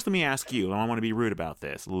 Well, first let me ask you. I don't want to be rude about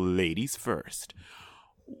this. Ladies first.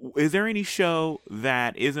 Is there any show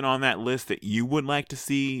that isn't on that list that you would like to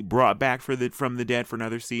see brought back from the dead for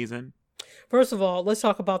another season? First of all, let's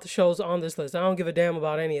talk about the shows on this list. I don't give a damn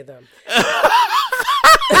about any of them.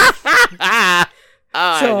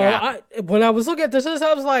 When I was looking at this list,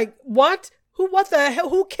 I was like, what? What the hell?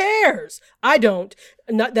 Who cares? I don't.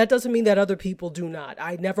 That doesn't mean that other people do not.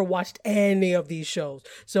 I never watched any of these shows.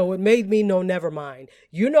 So it made me know, never mind.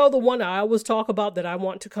 You know the one I always talk about that I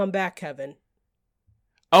want to come back, Kevin.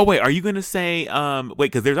 Oh, wait, are you going to say,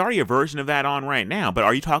 because there's already a version of that on right now, but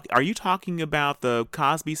are you talking about the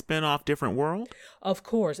Cosby spinoff Different World? Of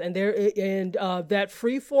course. And that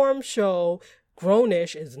freeform show,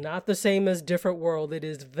 Grownish, is not the same as Different World. It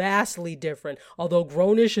is vastly different. Although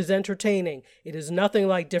Grownish is entertaining, it is nothing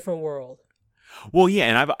like Different World. Well,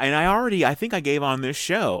 yeah, I think I gave on this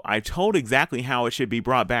show, I told exactly how it should be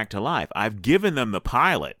brought back to life. I've given them the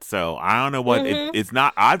pilot, so I don't know what, it's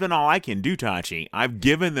not, I've done all I can do, Tachi. I've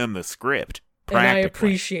given them the script, practically. And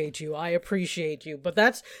I appreciate you. But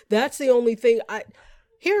that's the only thing,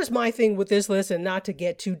 here's my thing with this list, and not to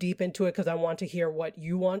get too deep into it, because I want to hear what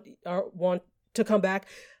you want to come back.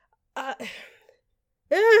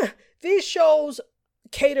 These shows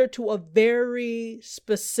cater to a very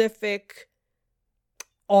specific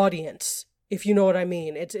audience, if you know what I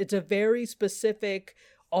mean. It's a very specific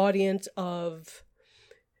audience of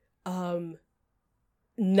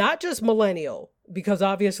not just millennial, because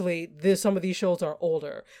obviously some of these shows are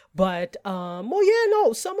older, but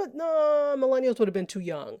millennials would have been too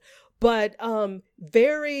young, but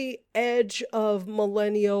very edge of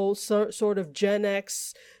millennial, sort of Gen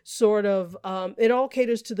X, sort of, it all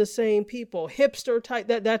caters to the same people. Hipster type,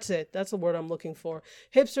 that's it. That's the word I'm looking for.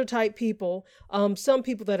 Hipster type people. Some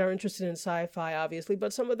people that are interested in sci-fi, obviously,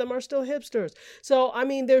 but some of them are still hipsters. So, I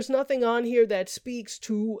mean, there's nothing on here that speaks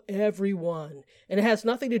to everyone. And it has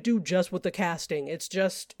nothing to do just with the casting. It's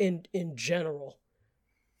just in general.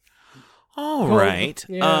 All right.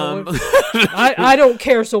 Yeah, I don't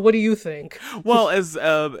care. So what do you think? Well, as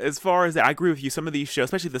far as I agree with you, some of these shows,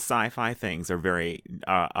 especially the sci-fi things, are very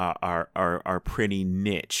are pretty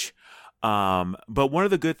niche. But one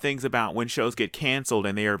of the good things about when shows get canceled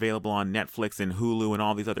and they are available on Netflix and Hulu and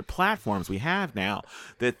all these other platforms we have now,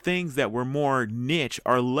 that things that were more niche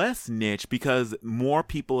are less niche because more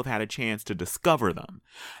people have had a chance to discover them.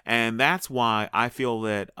 And that's why I feel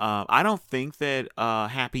that I don't think that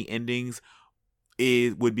Happy Endings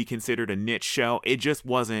would be considered a niche show. It just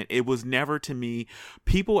wasn't. It was never, to me.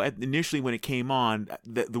 People initially, when it came on,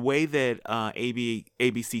 the way that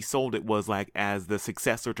ABC sold it was like as the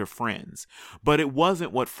successor to Friends, but it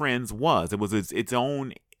wasn't what Friends was. It was its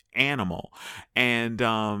own animal, and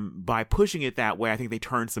by pushing it that way, I think they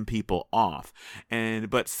turned some people off.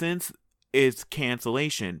 But since its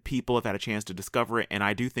cancellation, people have had a chance to discover it, and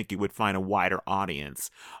I do think it would find a wider audience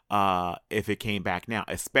if it came back now,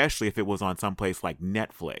 especially if it was on some place like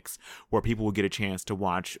Netflix, where people would get a chance to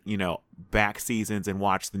watch, back seasons and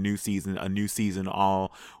watch a new season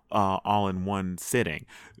all in one sitting,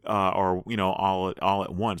 or all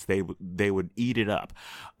at once. They would eat it up.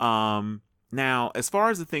 Now, as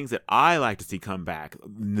far as the things that I like to see come back,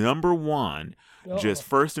 number one, just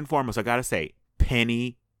first and foremost, I gotta say,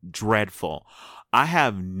 Penny Dreadful. I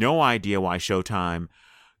have no idea why Showtime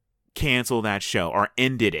canceled that show or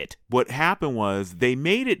ended it. What happened was they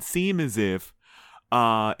made it seem as if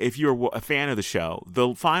you're a fan of the show,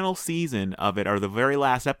 the final season of it, or the very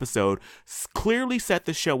last episode, clearly set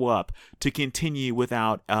the show up to continue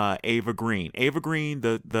without Ava Green. Ava Green,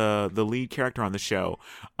 the lead character on the show,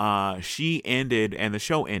 she ended and the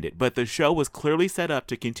show ended. But the show was clearly set up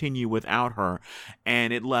to continue without her,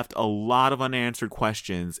 and it left a lot of unanswered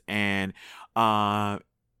questions. And Ava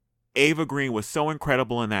Green was so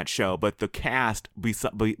incredible in that show, but the cast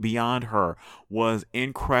beyond her was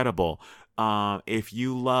incredible. If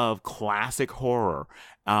you love classic horror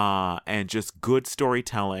and just good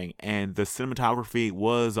storytelling, and the cinematography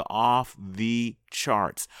was off the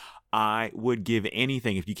charts, I would give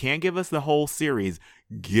anything. If you can't give us the whole series,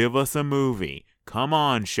 give us a movie. Come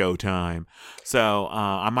on, Showtime. So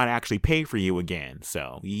I might actually pay for you again.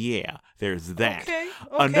 So yeah, there's that. Okay.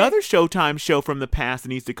 Another Showtime show from the past that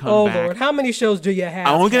needs to come back. Oh Lord, how many shows do you have?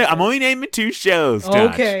 I'm only naming 2 shows.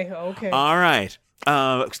 Josh. Okay. All right.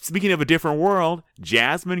 Speaking of a different world,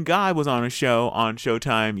 Jasmine Guy was on a show on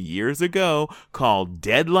Showtime years ago called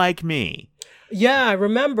Dead Like Me. Yeah, I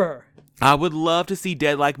remember. I would love to see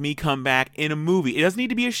Dead Like Me come back in a movie. It doesn't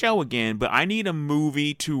need to be a show again, but I need a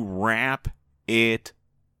movie to wrap it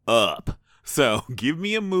up. So give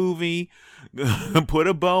me a movie, put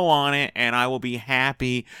a bow on it, and I will be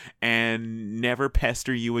happy and never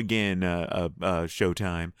pester you again,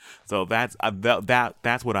 Showtime. So that's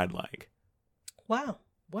what I'd like. Wow.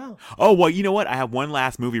 Wow. Oh, well, you know what? I have one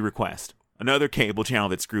last movie request. Another cable channel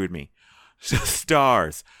that screwed me.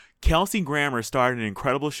 Stars. Kelsey Grammer starred in an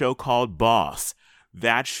incredible show called Boss.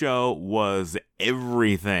 That show was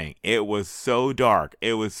everything. It was so dark.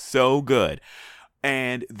 It was so good.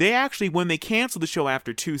 And they actually, when they canceled the show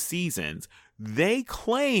after 2 seasons, they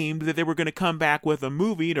claimed that they were going to come back with a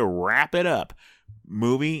movie to wrap it up.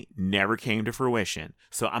 Movie never came to fruition.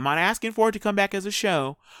 So I'm not asking for it to come back as a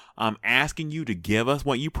show. I'm asking you to give us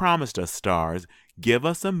what you promised us, Stars. Give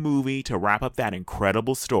us a movie to wrap up that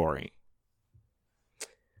incredible story.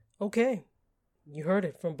 Okay. You heard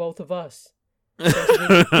it from both of us.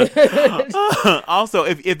 Also,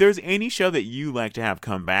 if there's any show that you like to have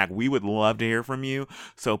come back, we would love to hear from you.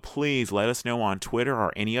 So please let us know on Twitter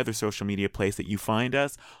or any other social media place that you find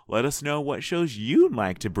us. Let us know what shows you'd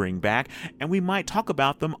like to bring back, and we might talk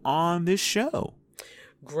about them on this show.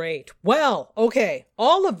 Great. Well, okay.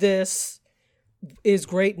 All of this is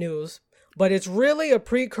great news, but it's really a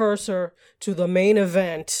precursor to the main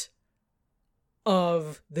event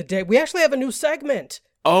of the day. We actually have a new segment.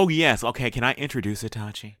 Oh, yes. Okay, can I introduce it,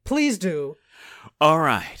 Tachi? Please do. All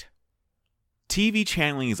right. TV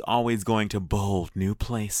channeling is always going to bold new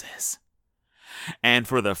places. And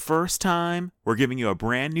for the first time, we're giving you a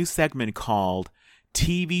brand new segment called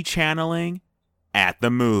TV Channeling at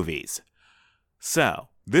the Movies. So,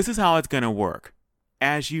 this is how it's going to work.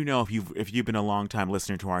 As you know, if you've been a long time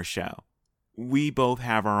listener to our show, we both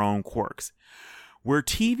have our own quirks. We're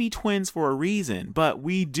TV twins for a reason, but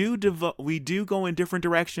we do go in different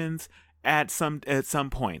directions at some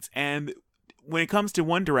points. And when it comes to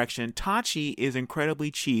one direction, Tachi is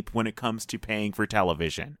incredibly cheap when it comes to paying for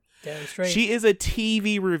television. Damn straight. She is a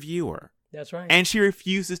TV reviewer. That's right. And she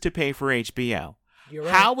refuses to pay for HBO. You're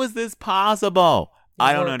right. How is this possible?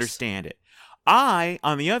 I don't works. understand it. I,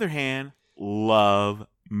 on the other hand, love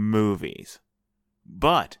movies.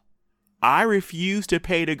 But I refuse to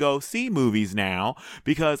pay to go see movies now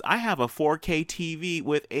because I have a 4K TV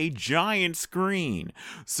with a giant screen.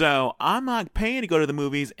 So I'm not paying to go to the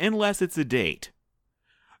movies unless it's a date.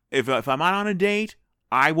 If I'm not on a date,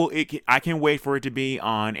 I can wait for it to be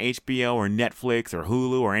on HBO or Netflix or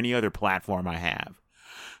Hulu or any other platform I have.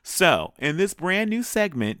 So, in this brand new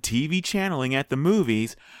segment, TV Channeling at the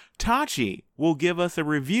Movies, Tachi will give us a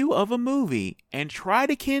review of a movie and try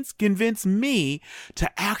to convince me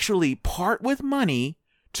to actually part with money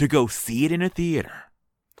to go see it in a theater.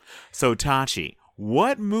 So, Tachi,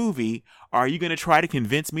 what movie are you going to try to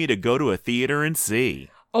convince me to go to a theater and see?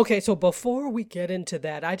 Okay, so before we get into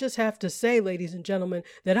that, I just have to say, ladies and gentlemen,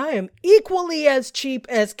 that I am equally as cheap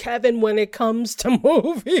as Kevin when it comes to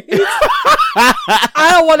movies.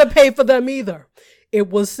 I don't want to pay for them either. It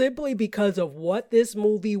was simply because of what this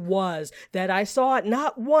movie was that I saw it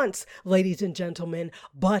not once, ladies and gentlemen,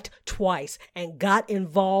 but twice, and got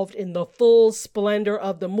involved in the full splendor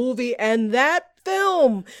of the movie. And that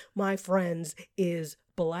film, my friends, is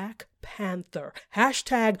Black Panther.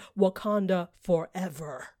 Hashtag Wakanda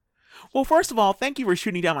forever. Well, first of all, thank you for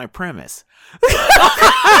shooting down my premise.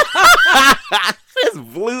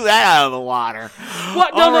 Just blew that out of the water.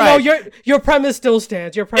 What? No. Your premise still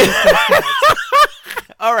stands. Your premise still stands.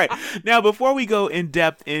 All right. Now, before we go in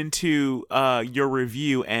depth into your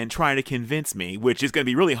review and trying to convince me, which is going to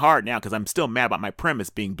be really hard now because I'm still mad about my premise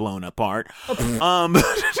being blown apart.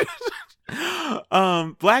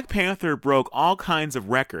 Black Panther broke all kinds of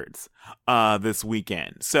records this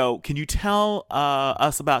weekend. So can you tell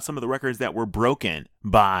us about some of the records that were broken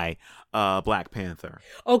by Black Panther?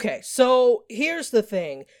 Okay, so here's the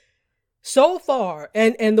thing. So far,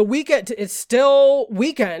 and the weekend, it's still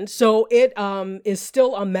weekend, so it is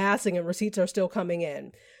still amassing and receipts are still coming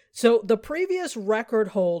in. So the previous record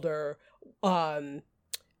holder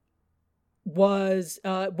was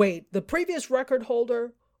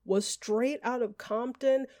Straight Outta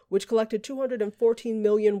Compton, which collected $214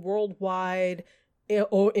 million worldwide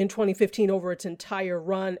in 2015 over its entire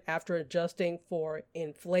run after adjusting for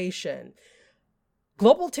inflation.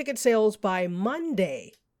 Global ticket sales by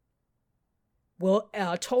Monday will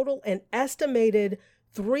total an estimated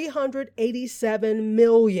 387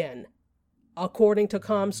 million, according to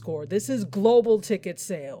ComScore. This is global ticket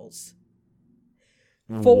sales.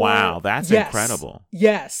 Wow, that's incredible.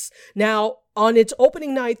 Yes. Now, on its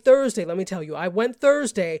opening night Thursday, let me tell you, I went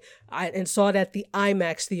Thursday and saw it at the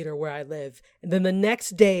IMAX theater where I live. And then the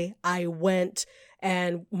next day I went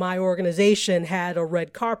and my organization had a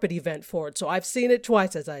red carpet event for it. So I've seen it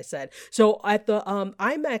twice, as I said. So at the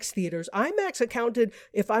IMAX theaters, IMAX accounted,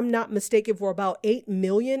 if I'm not mistaken, for about 8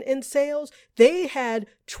 million in sales. They had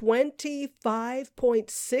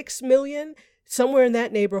 25.6 million, somewhere in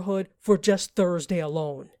that neighborhood, for just Thursday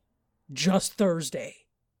alone. Just Thursday.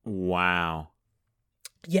 Wow.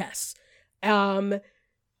 Yes.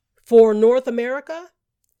 For North America,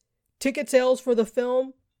 ticket sales for the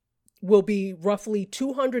film will be roughly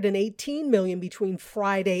 218 million between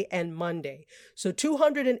Friday and Monday. So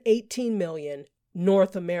 218 million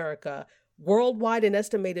North America. Worldwide, an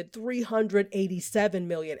estimated 387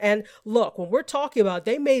 million. And look, when we're talking about,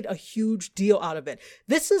 they made a huge deal out of it.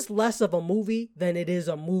 This is less of a movie than it is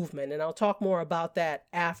a movement. And I'll talk more about that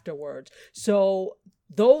afterwards. So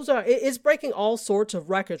it's breaking all sorts of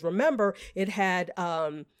records. Remember, it had,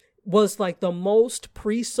 was like the most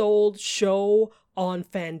pre-sold show on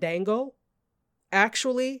Fandango,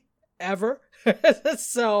 actually, ever.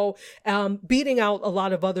 So, beating out a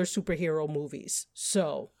lot of other superhero movies.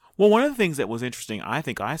 So. Well, one of the things that was interesting, I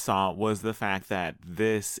think I saw, was the fact that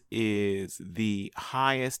this is the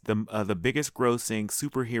highest, the biggest grossing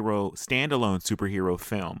standalone superhero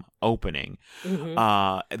film opening.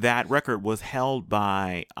 Mm-hmm. That record was held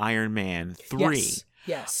by Iron Man 3.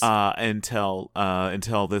 Yes. Until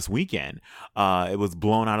this weekend. It was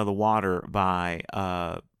blown out of the water by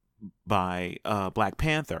Black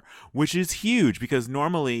Panther, which is huge because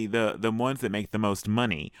normally the ones that make the most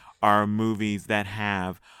money are movies that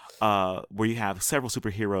have where you have several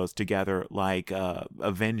superheroes together, like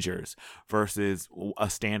Avengers versus a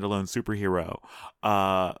standalone superhero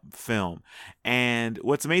film. And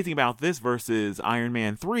what's amazing about this versus Iron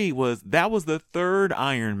Man 3 was that was the third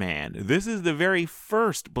Iron Man. This is the very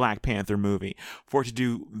first Black Panther movie. For it to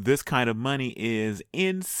do this kind of money is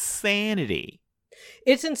insanity.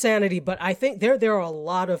 It's insanity, but I think there are a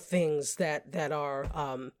lot of things that are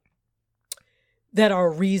a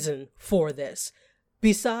reason for this.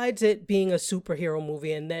 Besides it being a superhero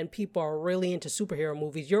movie, and then people are really into superhero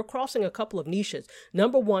movies, you're crossing a couple of niches.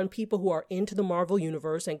 Number one, people who are into the Marvel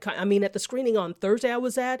Universe. And I mean, at the screening on Thursday I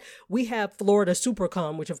was at, we have Florida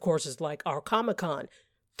SuperCon, which of course is like our Comic-Con.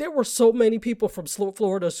 There were so many people from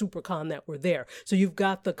Florida SuperCon that were there. So you've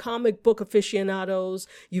got the comic book aficionados,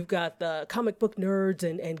 you've got the comic book nerds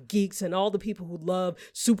and geeks and all the people who love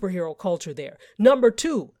superhero culture there. Number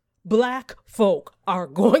two, Black folk are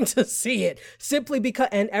going to see it simply because,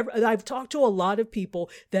 and I've talked to a lot of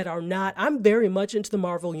people that are not, I'm very much into the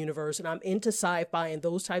Marvel Universe and I'm into sci-fi and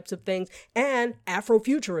those types of things and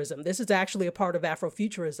Afrofuturism. This is actually a part of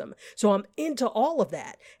Afrofuturism. So I'm into all of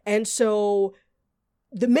that. And so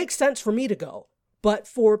it makes sense for me to go. But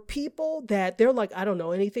for people that they're like, I don't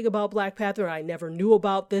know anything about Black Panther, I never knew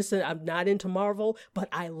about this, and I'm not into Marvel, but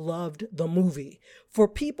I loved the movie. For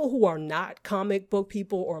people who are not comic book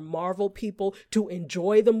people or Marvel people to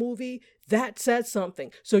enjoy the movie, that says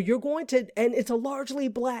something. So you're going to, and it's a largely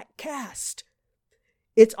Black cast.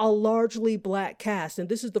 It's a largely Black cast. And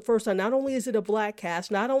this is the first time, not only is it a Black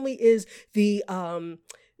cast, not only is the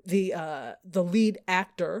lead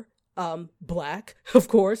actor Black, of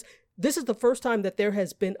course, this is the first time that there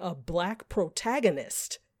has been a Black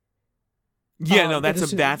protagonist. Yeah, no,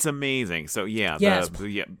 that's amazing. So yeah, yes.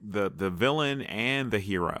 the villain and the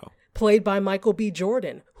hero, played by Michael B.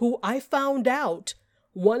 Jordan, who I found out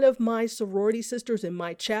one of my sorority sisters in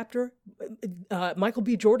my chapter, Michael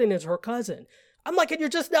B. Jordan is her cousin. I'm like, and you're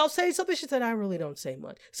just now saying something? She said, I really don't say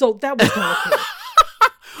much. So that was kind of cool.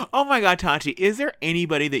 Oh my God, Tachi, is there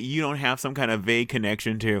anybody that you don't have some kind of vague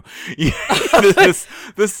connection to? It's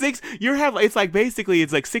like basically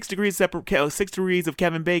it's like 6 degrees separate, 6 degrees of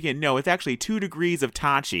Kevin Bacon. No, it's actually 2 degrees of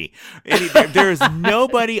Tachi. There is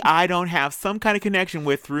nobody I don't have some kind of connection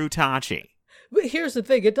with through Tachi. But here's the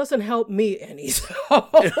thing, it doesn't help me any, so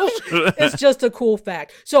it's just a cool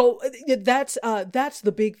fact. So that's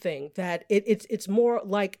the big thing, that it's more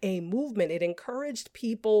like a movement. It encouraged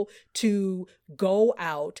people to go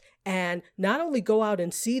out and not only go out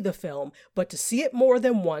and see the film, but to see it more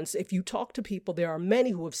than once. If you talk to people, there are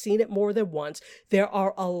many who have seen it more than once. There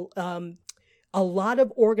are a lot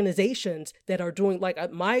of organizations that are doing,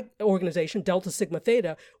 like my organization, Delta Sigma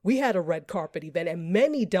Theta, we had a red carpet event, and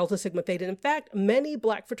many Delta Sigma Theta, in fact, many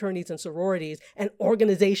Black fraternities and sororities and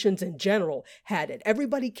organizations in general had it.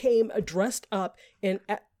 Everybody came dressed up in,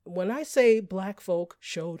 when I say Black folk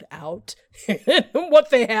showed out in what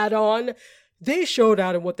they had on, they showed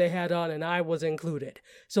out in what they had on, and I was included.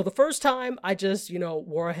 So the first time I just,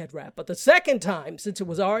 wore a head wrap. But the second time, since it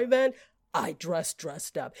was our event, I dressed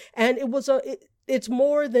up. And it was it's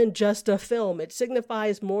more than just a film. It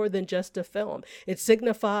signifies more than just a film. It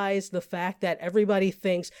signifies the fact that everybody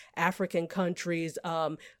thinks African countries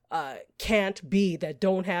can't be, that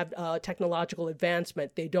don't have technological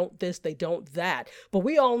advancement. They don't this, they don't that. But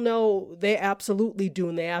we all know they absolutely do,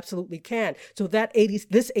 and they absolutely can. So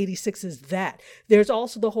this 86 is that. There's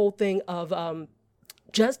also the whole thing of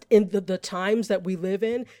just in the times that we live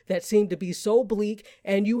in that seem to be so bleak,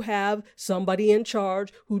 and you have somebody in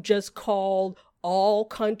charge who just called all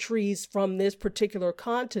countries from this particular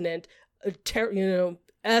continent,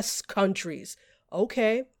 S countries.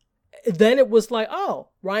 Okay. Then it was like, oh,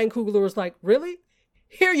 Ryan Coogler was like, really?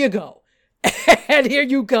 Here you go. And here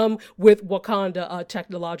you come with Wakanda,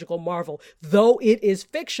 technological marvel. Though it is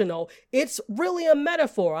fictional, it's really a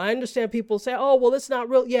metaphor. I understand people say, oh, well, it's not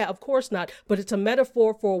real. Yeah, of course not. But it's a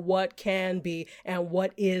metaphor for what can be and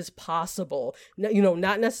what is possible.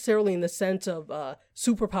 Not necessarily in the sense of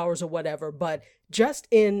superpowers or whatever, but just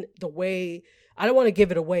in the way, I don't want to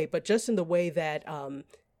give it away, but just in the way that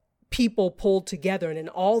people pulled together and in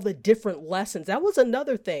all the different lessons. That was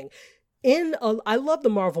another thing. I love the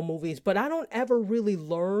Marvel movies, but I don't ever really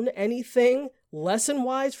learn anything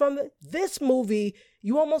lesson-wise from it. This movie,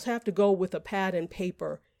 you almost have to go with a pad and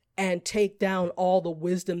paper and take down all the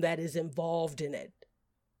wisdom that is involved in it.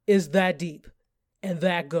 Is that deep and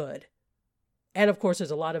that good. And of course,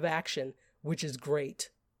 there's a lot of action, which is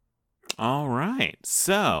great. All right.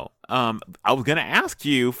 So, I was going to ask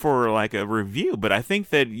you for like a review, but I think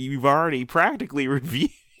that you've already practically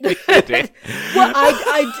reviewed it. Well,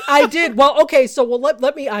 I did. Well, okay. So,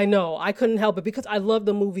 let me. I know I couldn't help it because I love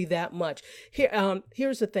the movie that much.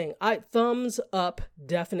 Here's the thing. Thumbs up,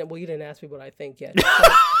 definite. Well, you didn't ask me what I think yet.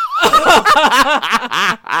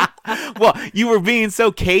 Well, you were being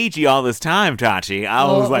so cagey all this time, Tachi. I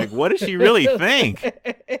was like, what does she really think?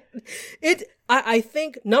 I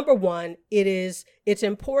think, number one, it's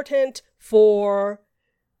important for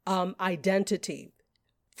identity.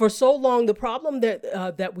 For so long, the problem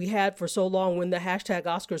that we had for so long when the hashtag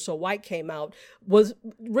 #OscarsSoWhite came out was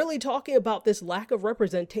really talking about this lack of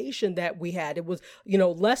representation that we had. It was,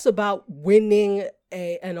 less about winning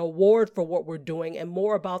an award for what we're doing and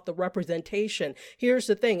more about the representation. Here's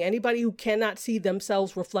the thing. Anybody who cannot see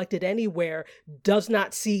themselves reflected anywhere does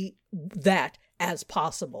not see that as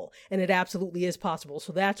possible. And it absolutely is possible.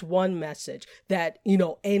 So that's one message, that,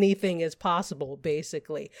 anything is possible,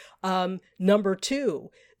 basically. Number two,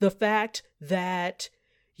 the fact that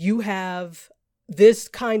you have this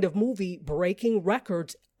kind of movie breaking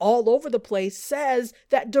records all over the place says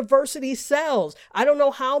that diversity sells. I don't know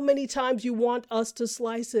how many times you want us to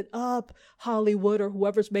slice it up, Hollywood or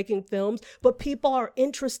whoever's making films, but people are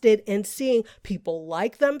interested in seeing people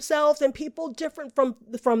like themselves and people different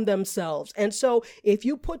from themselves. And so if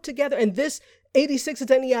you put together, and this 86 is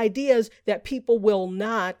any ideas that people will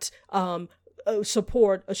not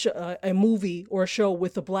support a movie or a show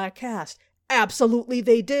with a black cast. Absolutely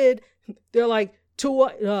they did. They're like two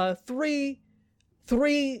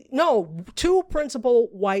principal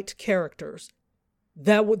white characters.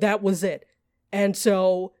 That was it. And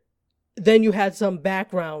so then you had some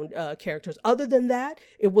background characters. Other than that,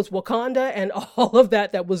 it was Wakanda and all of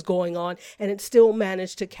that was going on, and it still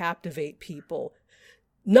managed to captivate people.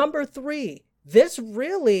 Number three, this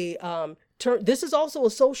really this is also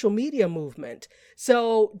a social media movement.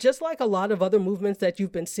 So just like a lot of other movements that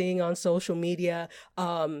you've been seeing on social media,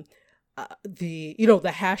 the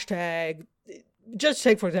hashtag, just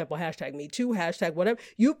take, for example, hashtag Me Too, hashtag whatever.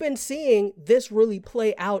 You've been seeing this really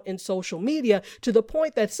play out in social media to the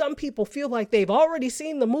point that some people feel like they've already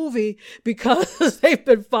seen the movie because they've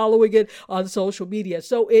been following it on social media.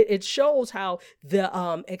 So it shows how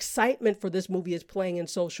the excitement for this movie is playing in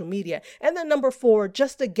social media. And then number four,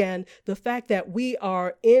 just again, the fact that we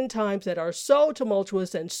are in times that are so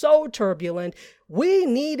tumultuous and so turbulent. We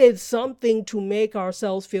needed something to make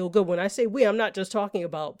ourselves feel good. When I say we, I'm not just talking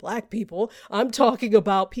about black people. I'm talking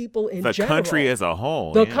about people in general. The country as a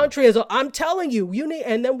whole. Country as a whole. I'm telling you,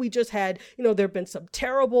 and then we just had, there have been some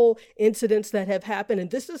terrible incidents that have happened.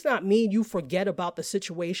 And this does not mean you forget about the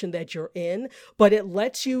situation that you're in, but it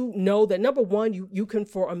lets you know that, number one, you can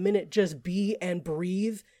for a minute just be and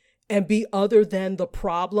breathe and be other than the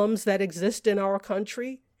problems that exist in our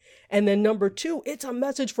country. And then number two, it's a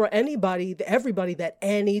message for everybody, that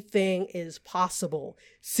anything is possible.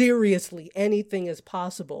 Seriously, anything is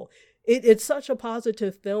possible. It's such a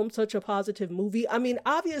positive film, such a positive movie. I mean,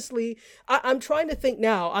 obviously, I'm trying to think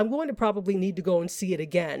now. I'm going to probably need to go and see it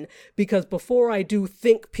again, because before I do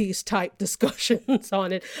think piece type discussions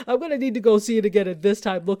on it, I'm going to need to go see it again, and this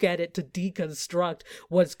time look at it to deconstruct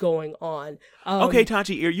what's going on. Okay,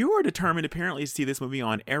 Tachi, you are determined apparently to see this movie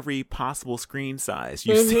on every possible screen size.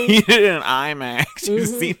 You've seen it in IMAX. You've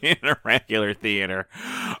seen it in a regular theater.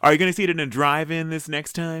 Are you going to see it in a drive-in this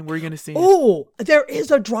next time? Where are you going to see it? Oh, there is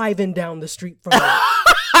a drive-in down the street from me.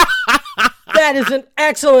 That is an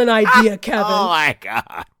excellent idea, Kevin. Oh, my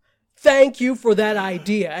God. Thank you for that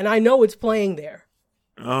idea. And I know it's playing there.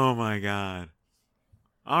 Oh, my God.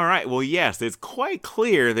 All right. Well, yes, it's quite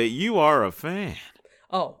clear that you are a fan.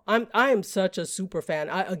 Oh, I am such a super fan.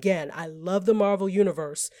 I love the Marvel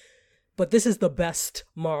Universe, but this is the best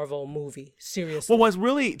Marvel movie. Seriously. Well, what's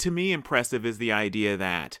really, to me, impressive is the idea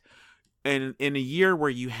that in a year where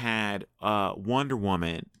you had Wonder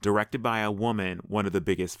Woman, directed by a woman, one of the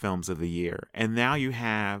biggest films of the year, and now you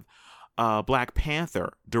have Black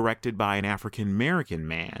Panther, directed by an African-American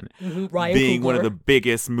man, Ryan being Coogler. one of the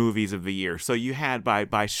biggest movies of the year. So you had,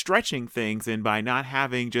 by stretching things and by not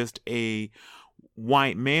having just a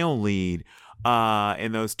white male lead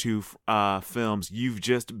in those two films, you've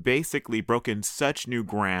just basically broken such new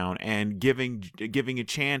ground and giving a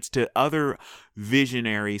chance to other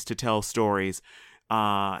visionaries to tell stories.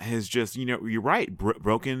 Has just, you're right,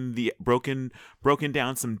 broken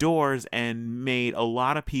down some doors and made a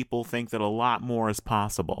lot of people think that a lot more is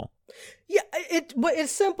possible. Yeah, but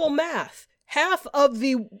it's simple math. Half of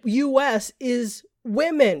the U.S. is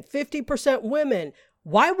women, 50% women.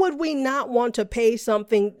 Why would we not want to pay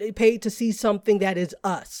to see something that is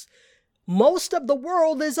us? Most of the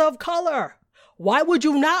world is of color. Why would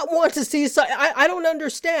you not want to see I don't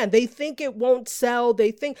understand. They think it won't sell.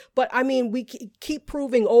 But I mean, we keep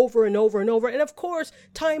proving over and over and over. And of course,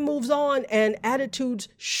 time moves on and attitudes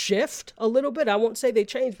shift a little bit. I won't say they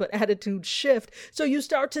change, but attitudes shift. So you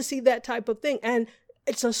start to see that type of thing. And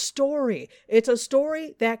it's a story. It's a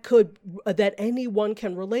story that anyone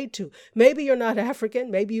can relate to. Maybe you're not African.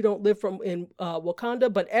 Maybe you don't live in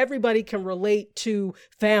Wakanda, but everybody can relate to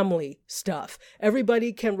family stuff.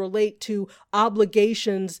 Everybody can relate to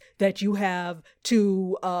obligations that you have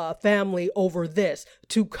to family over this,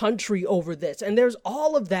 to country over this. And there's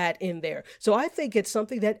all of that in there. So I think it's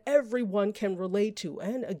something that everyone can relate to.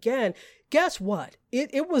 And again, guess what?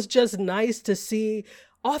 It was just nice to see.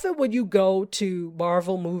 Often when you go to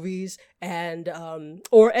Marvel movies and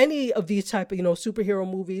or any of these type of superhero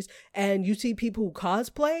movies and you see people who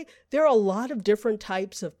cosplay, there are a lot of different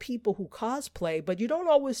types of people who cosplay, but you don't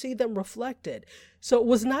always see them reflected. So it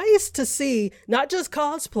was nice to see not just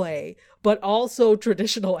cosplay, but also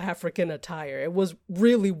traditional African attire. It was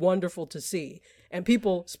really wonderful to see, and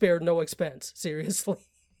people spared no expense, seriously.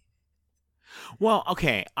 Well,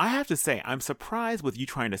 okay, I have to say, I'm surprised with you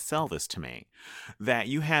trying to sell this to me, that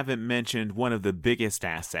you haven't mentioned one of the biggest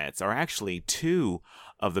assets, or actually two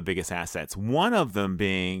of the biggest assets, one of them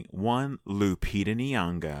being Lupita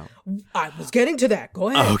Nyong'o. I was getting to that. Go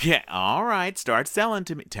ahead. Okay, all right, start selling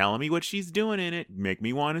to me, telling me what she's doing in it, make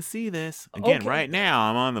me want to see this. Again, Okay. Right now,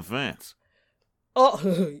 I'm on the fence.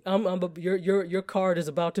 Oh, your card is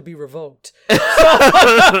about to be revoked.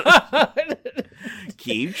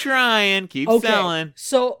 Keep trying, keep selling.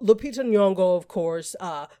 So Lupita Nyong'o, of course,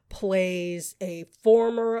 plays a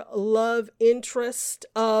former love interest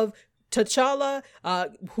of T'Challa,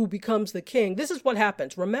 who becomes the king. This is what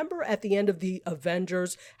happens. Remember at the end of the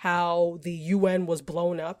Avengers how the UN was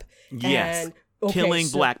blown up? Yes, and, killing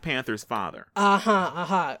Black Panther's father.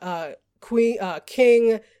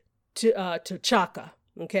 King T'Chaka.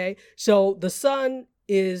 Okay, so the son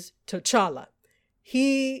is T'Challa.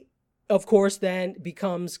 He, of course, then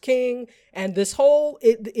becomes king, and this whole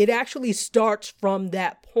it actually starts from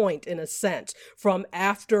that point, in a sense, from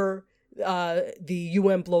after the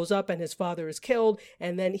UN blows up and his father is killed,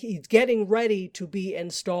 and then he's getting ready to be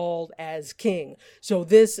installed as king. So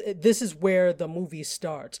this is where the movie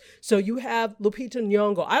starts. So you have Lupita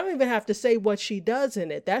Nyong'o. I don't even have to say what she does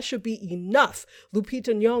in it. That should be enough.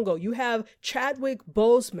 Lupita Nyong'o. You have Chadwick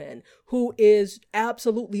Boseman, who is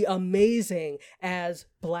absolutely amazing as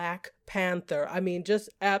Black Panther. I mean, just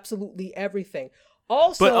absolutely everything.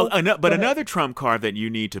 Also, but another trump card that you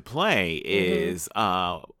need to play is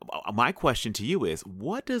my question to you is,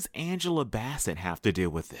 what does Angela Bassett have to do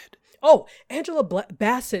with it? Oh, Angela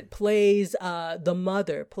Bassett plays the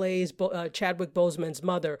mother, plays Chadwick Boseman's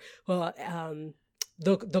mother,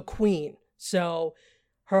 the queen. So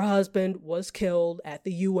Her husband was killed at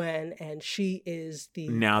the UN, and she is she's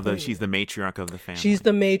the matriarch of the family. She's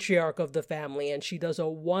the matriarch of the family, and she does a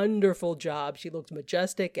wonderful job. She looks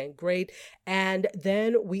majestic and great. And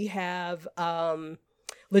then we have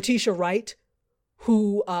Letitia Wright,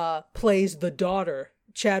 who plays the daughter,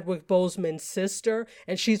 Chadwick Boseman's sister,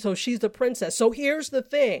 and she's the princess. So here's the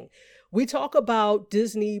thing. We talk about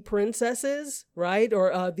Disney princesses, right?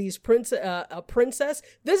 Or these princess.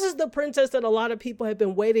 This is the princess that a lot of people have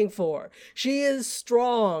been waiting for. She is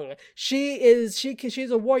strong. She's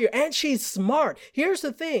a warrior, and she's smart. Here's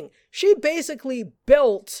the thing. She basically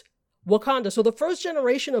built Wakanda. So the first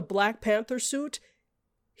generation of Black Panther suit,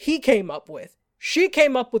 he came up with. She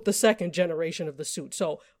came up with the second generation of the suit.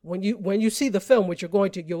 So when you see the film, which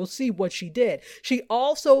you'll see what she did. She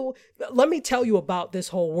also, let me tell you about this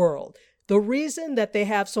whole world. The reason that they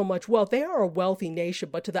have so much wealth, they are a wealthy nation,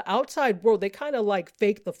 but to the outside world, they kind of like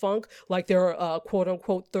fake the funk, like they're a quote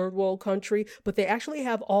unquote third world country, but they actually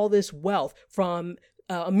have all this wealth from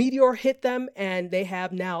a meteor hit them, and they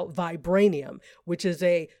have now vibranium, which is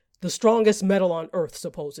the strongest metal on Earth,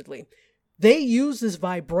 supposedly. They use this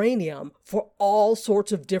vibranium for all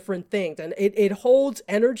sorts of different things, and it holds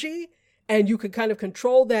energy, and you can kind of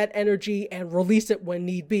control that energy and release it when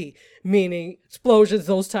need be, meaning explosions,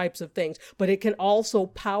 those types of things. But it can also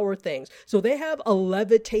power things. So they have a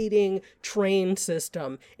levitating train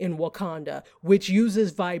system in Wakanda, which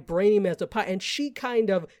uses vibranium as a power, and she kind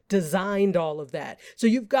of designed all of that. So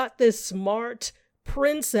you've got this smart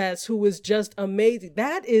princess who is just amazing.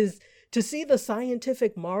 That is, to see the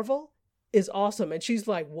scientific marvel is awesome. And she's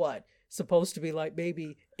like, what? Supposed to be like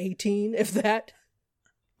maybe 18, if that?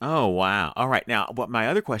 Oh, wow. All right. Now, what my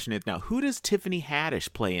other question is, now, who does Tiffany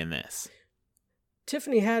Haddish play in this?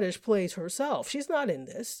 Tiffany Haddish plays herself. She's not in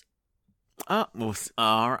this. I was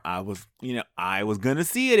going to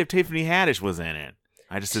see it if Tiffany Haddish was in it.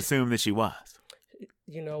 I just assumed that she was.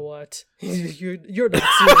 You know what? You're not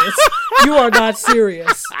serious. You are not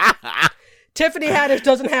serious. Tiffany Haddish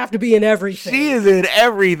doesn't have to be in everything. She is in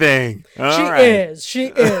everything. She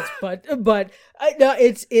is. But no,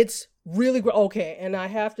 it's really great. Okay, and I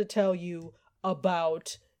have to tell you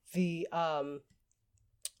about the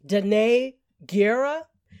Danae Guerra.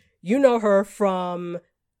 You know her from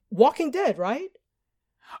Walking Dead, right?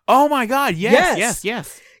 Oh my God!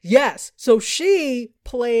 Yes. So she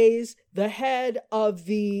plays the head of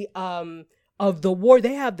the war.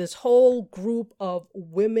 They have this whole group of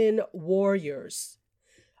women warriors.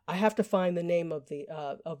 I have to find the name of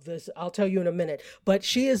this. I'll tell you in a minute. But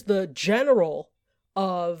she is the general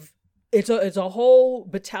of. It's a whole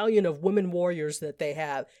battalion of women warriors that they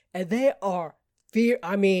have, and they are fierce.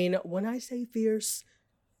 I mean, when I say fierce,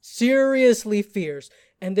 seriously fierce.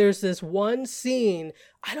 And there's this one scene.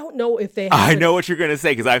 I don't know if they. I know what you're gonna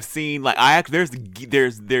say, because I've seen there's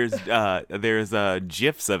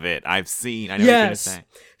gifs of it. I've seen. I know what you're gonna say.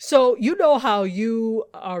 So you know how you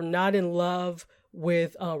are not in love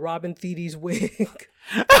with Robin Thede wig.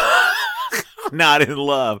 Not in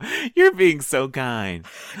love. You're being so kind.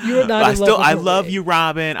 You're not in love. I love you,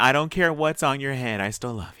 Robin. I don't care what's on your head. I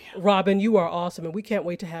still love you. Robin, you are awesome, and we can't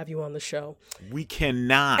wait to have you on the show. We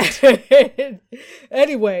cannot.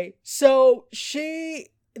 Anyway, so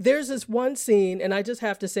there's this one scene, and I just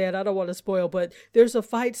have to say it, I don't want to spoil, but there's a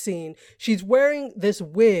fight scene. She's wearing this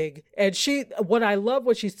wig, and what I love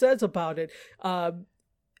what she says about it, Lupita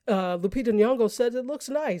Nyong'o says it looks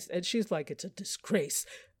nice, and she's like, it's a disgrace.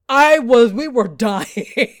 We were dying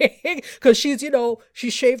because she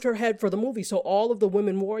shaved her head for the movie. So all of the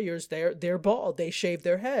women warriors, they're bald. They shaved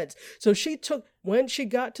their heads. So when she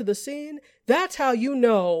got to the scene, that's how you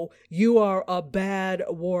know you are a bad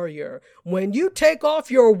warrior. When you take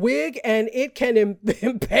off your wig and it can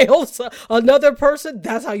impale another person,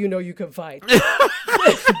 that's how you know you can fight.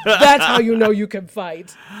 That's how you know you can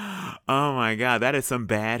fight. Oh my God, that is some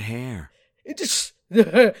bad hair. It just...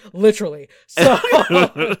 Literally. So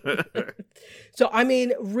I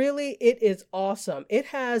mean, really, it is awesome. It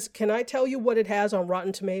has, can I tell you what it has on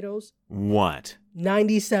Rotten Tomatoes? What?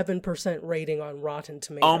 97% rating on Rotten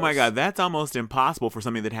Tomatoes. Oh my God, that's almost impossible for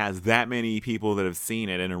something that has that many people that have seen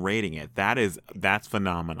it and are rating it. That's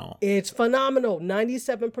phenomenal. It's phenomenal.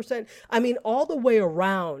 97%. I mean, all the way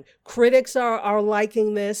around. Critics are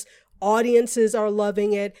liking this. Audiences are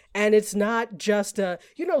loving it, and it's not just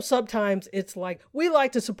sometimes it's like, we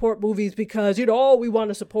like to support movies because, we want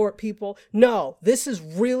to support people. No, this is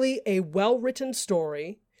really a well-written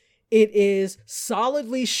story. It is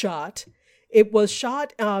solidly shot. It was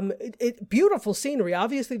shot, beautiful scenery.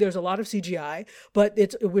 Obviously, there's a lot of CGI, but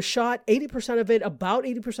it was shot, 80% of it, about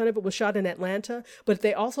 80% of it was shot in Atlanta, but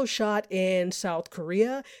they also shot in South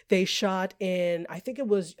Korea. They shot in, I think it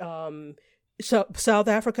was South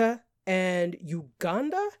Africa and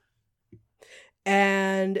Uganda.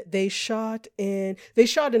 And they shot in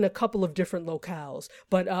a couple of different locales,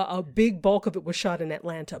 but a big bulk of it was shot in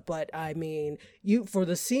Atlanta. But I mean, for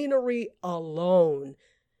the scenery alone,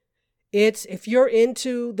 if you're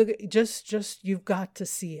into just you've got to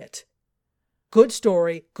see it. Good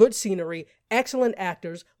story, good scenery, excellent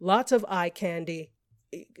actors, lots of eye candy.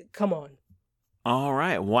 Come on. All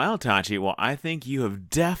right. Well, Tachi, I think you have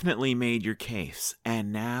definitely made your case.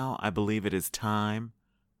 And now I believe it is time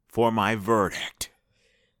for my verdict.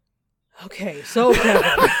 Okay, so Kevin.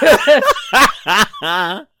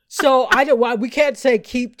 So we can't say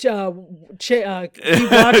keep watching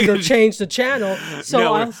or change the channel.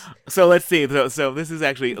 So so let's see. So this is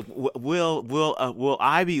actually will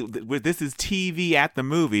I be? This is TV at the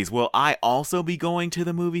movies. Will I also be going to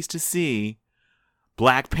the movies to see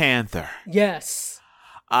Black Panther? Yes.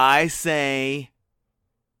 I say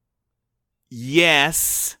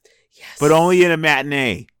yes, but only in a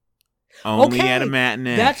matinee. Only at a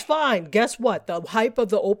matinee. That's fine. Guess what? The hype of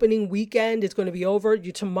the opening weekend is going to be over.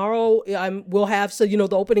 Tomorrow we'll have, the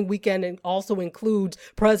opening weekend also includes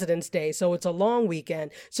President's Day. So it's a long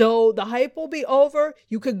weekend. So the hype will be over.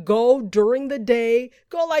 You could go during the day.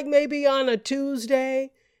 Go like maybe on a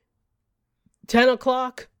Tuesday, 10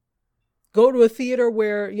 o'clock. Go to a theater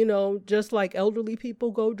where, just like elderly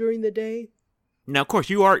people go during the day. Now, of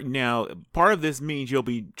course, part of this means you'll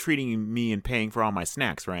be treating me and paying for all my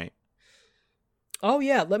snacks, right? Oh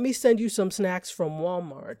yeah, let me send you some snacks from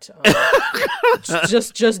Walmart.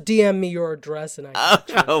 Just DM me your address and I got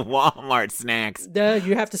you. Walmart snacks.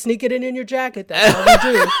 You have to sneak it in your jacket. That's how we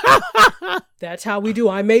do. That's how we do.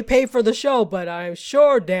 I may pay for the show, but I'm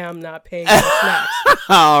sure damn not paying for snacks.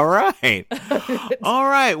 All right. All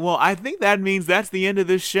right. Well, I think that means that's the end of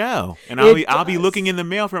this show. And I'll be looking in the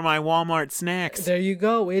mail for my Walmart snacks. There you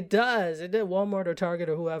go. It does. Walmart or Target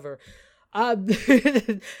or whoever.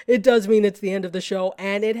 It does mean it's the end of the show,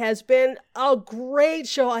 and it has been a great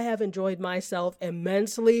show. I have enjoyed myself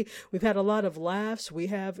immensely. We've had a lot of laughs. We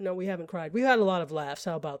haven't cried. We've had a lot of laughs.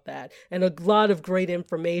 How about that? And a lot of great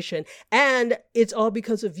information. And it's all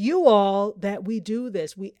because of you all that we do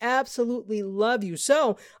this. We absolutely love you.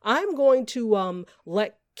 So I'm going to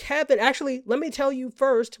let Kevin, actually, let me tell you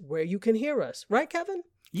first where you can hear us. Right, Kevin?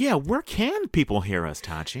 Yeah, where can people hear us,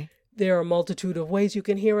 Tachi? There are a multitude of ways you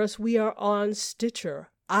can hear us. We are on Stitcher,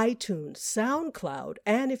 iTunes, SoundCloud,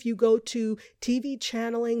 and if you go to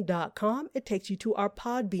tvchanneling.com, it takes you to our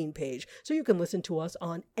Podbean page, so you can listen to us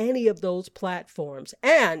on any of those platforms.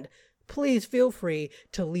 And please feel free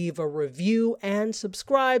to leave a review and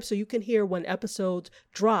subscribe so you can hear when episodes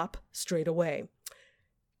drop straight away.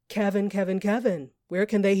 Kevin, where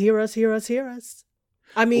can they hear us?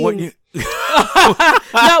 I mean,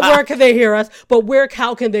 not where can they hear us, but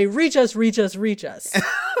how can they reach us?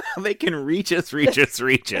 They can reach us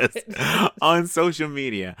on social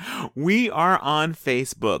media. We are on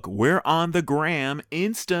Facebook. We're on the Gram,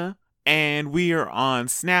 Insta, and we are on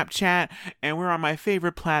Snapchat, and we're on my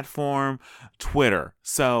favorite platform, Twitter.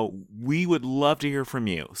 So we would love to hear from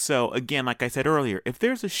you. So again, like I said earlier, if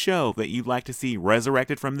there's a show that you'd like to see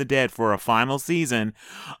resurrected from the dead for a final season,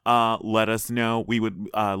 let us know. We would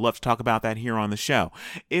love to talk about that here on the show.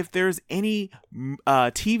 If there's any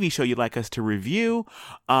TV show you'd like us to review,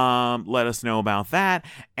 let us know about that.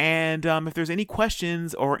 And if there's any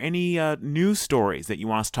questions or any news stories that you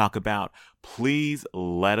want us to talk about, please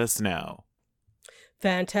let us know.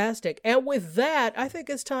 Fantastic. And with that, I think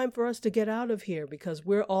it's time for us to get out of here because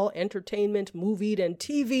we're all entertainment, movied, and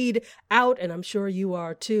TV'd out, and I'm sure you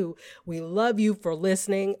are too. We love you for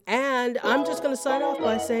listening, and I'm just going to sign off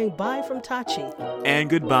by saying bye from Tachi. And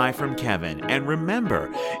goodbye from Kevin. And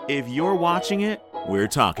remember, if you're watching it, we're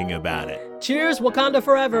talking about it. Cheers, Wakanda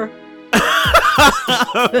forever.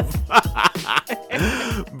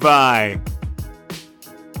 Bye.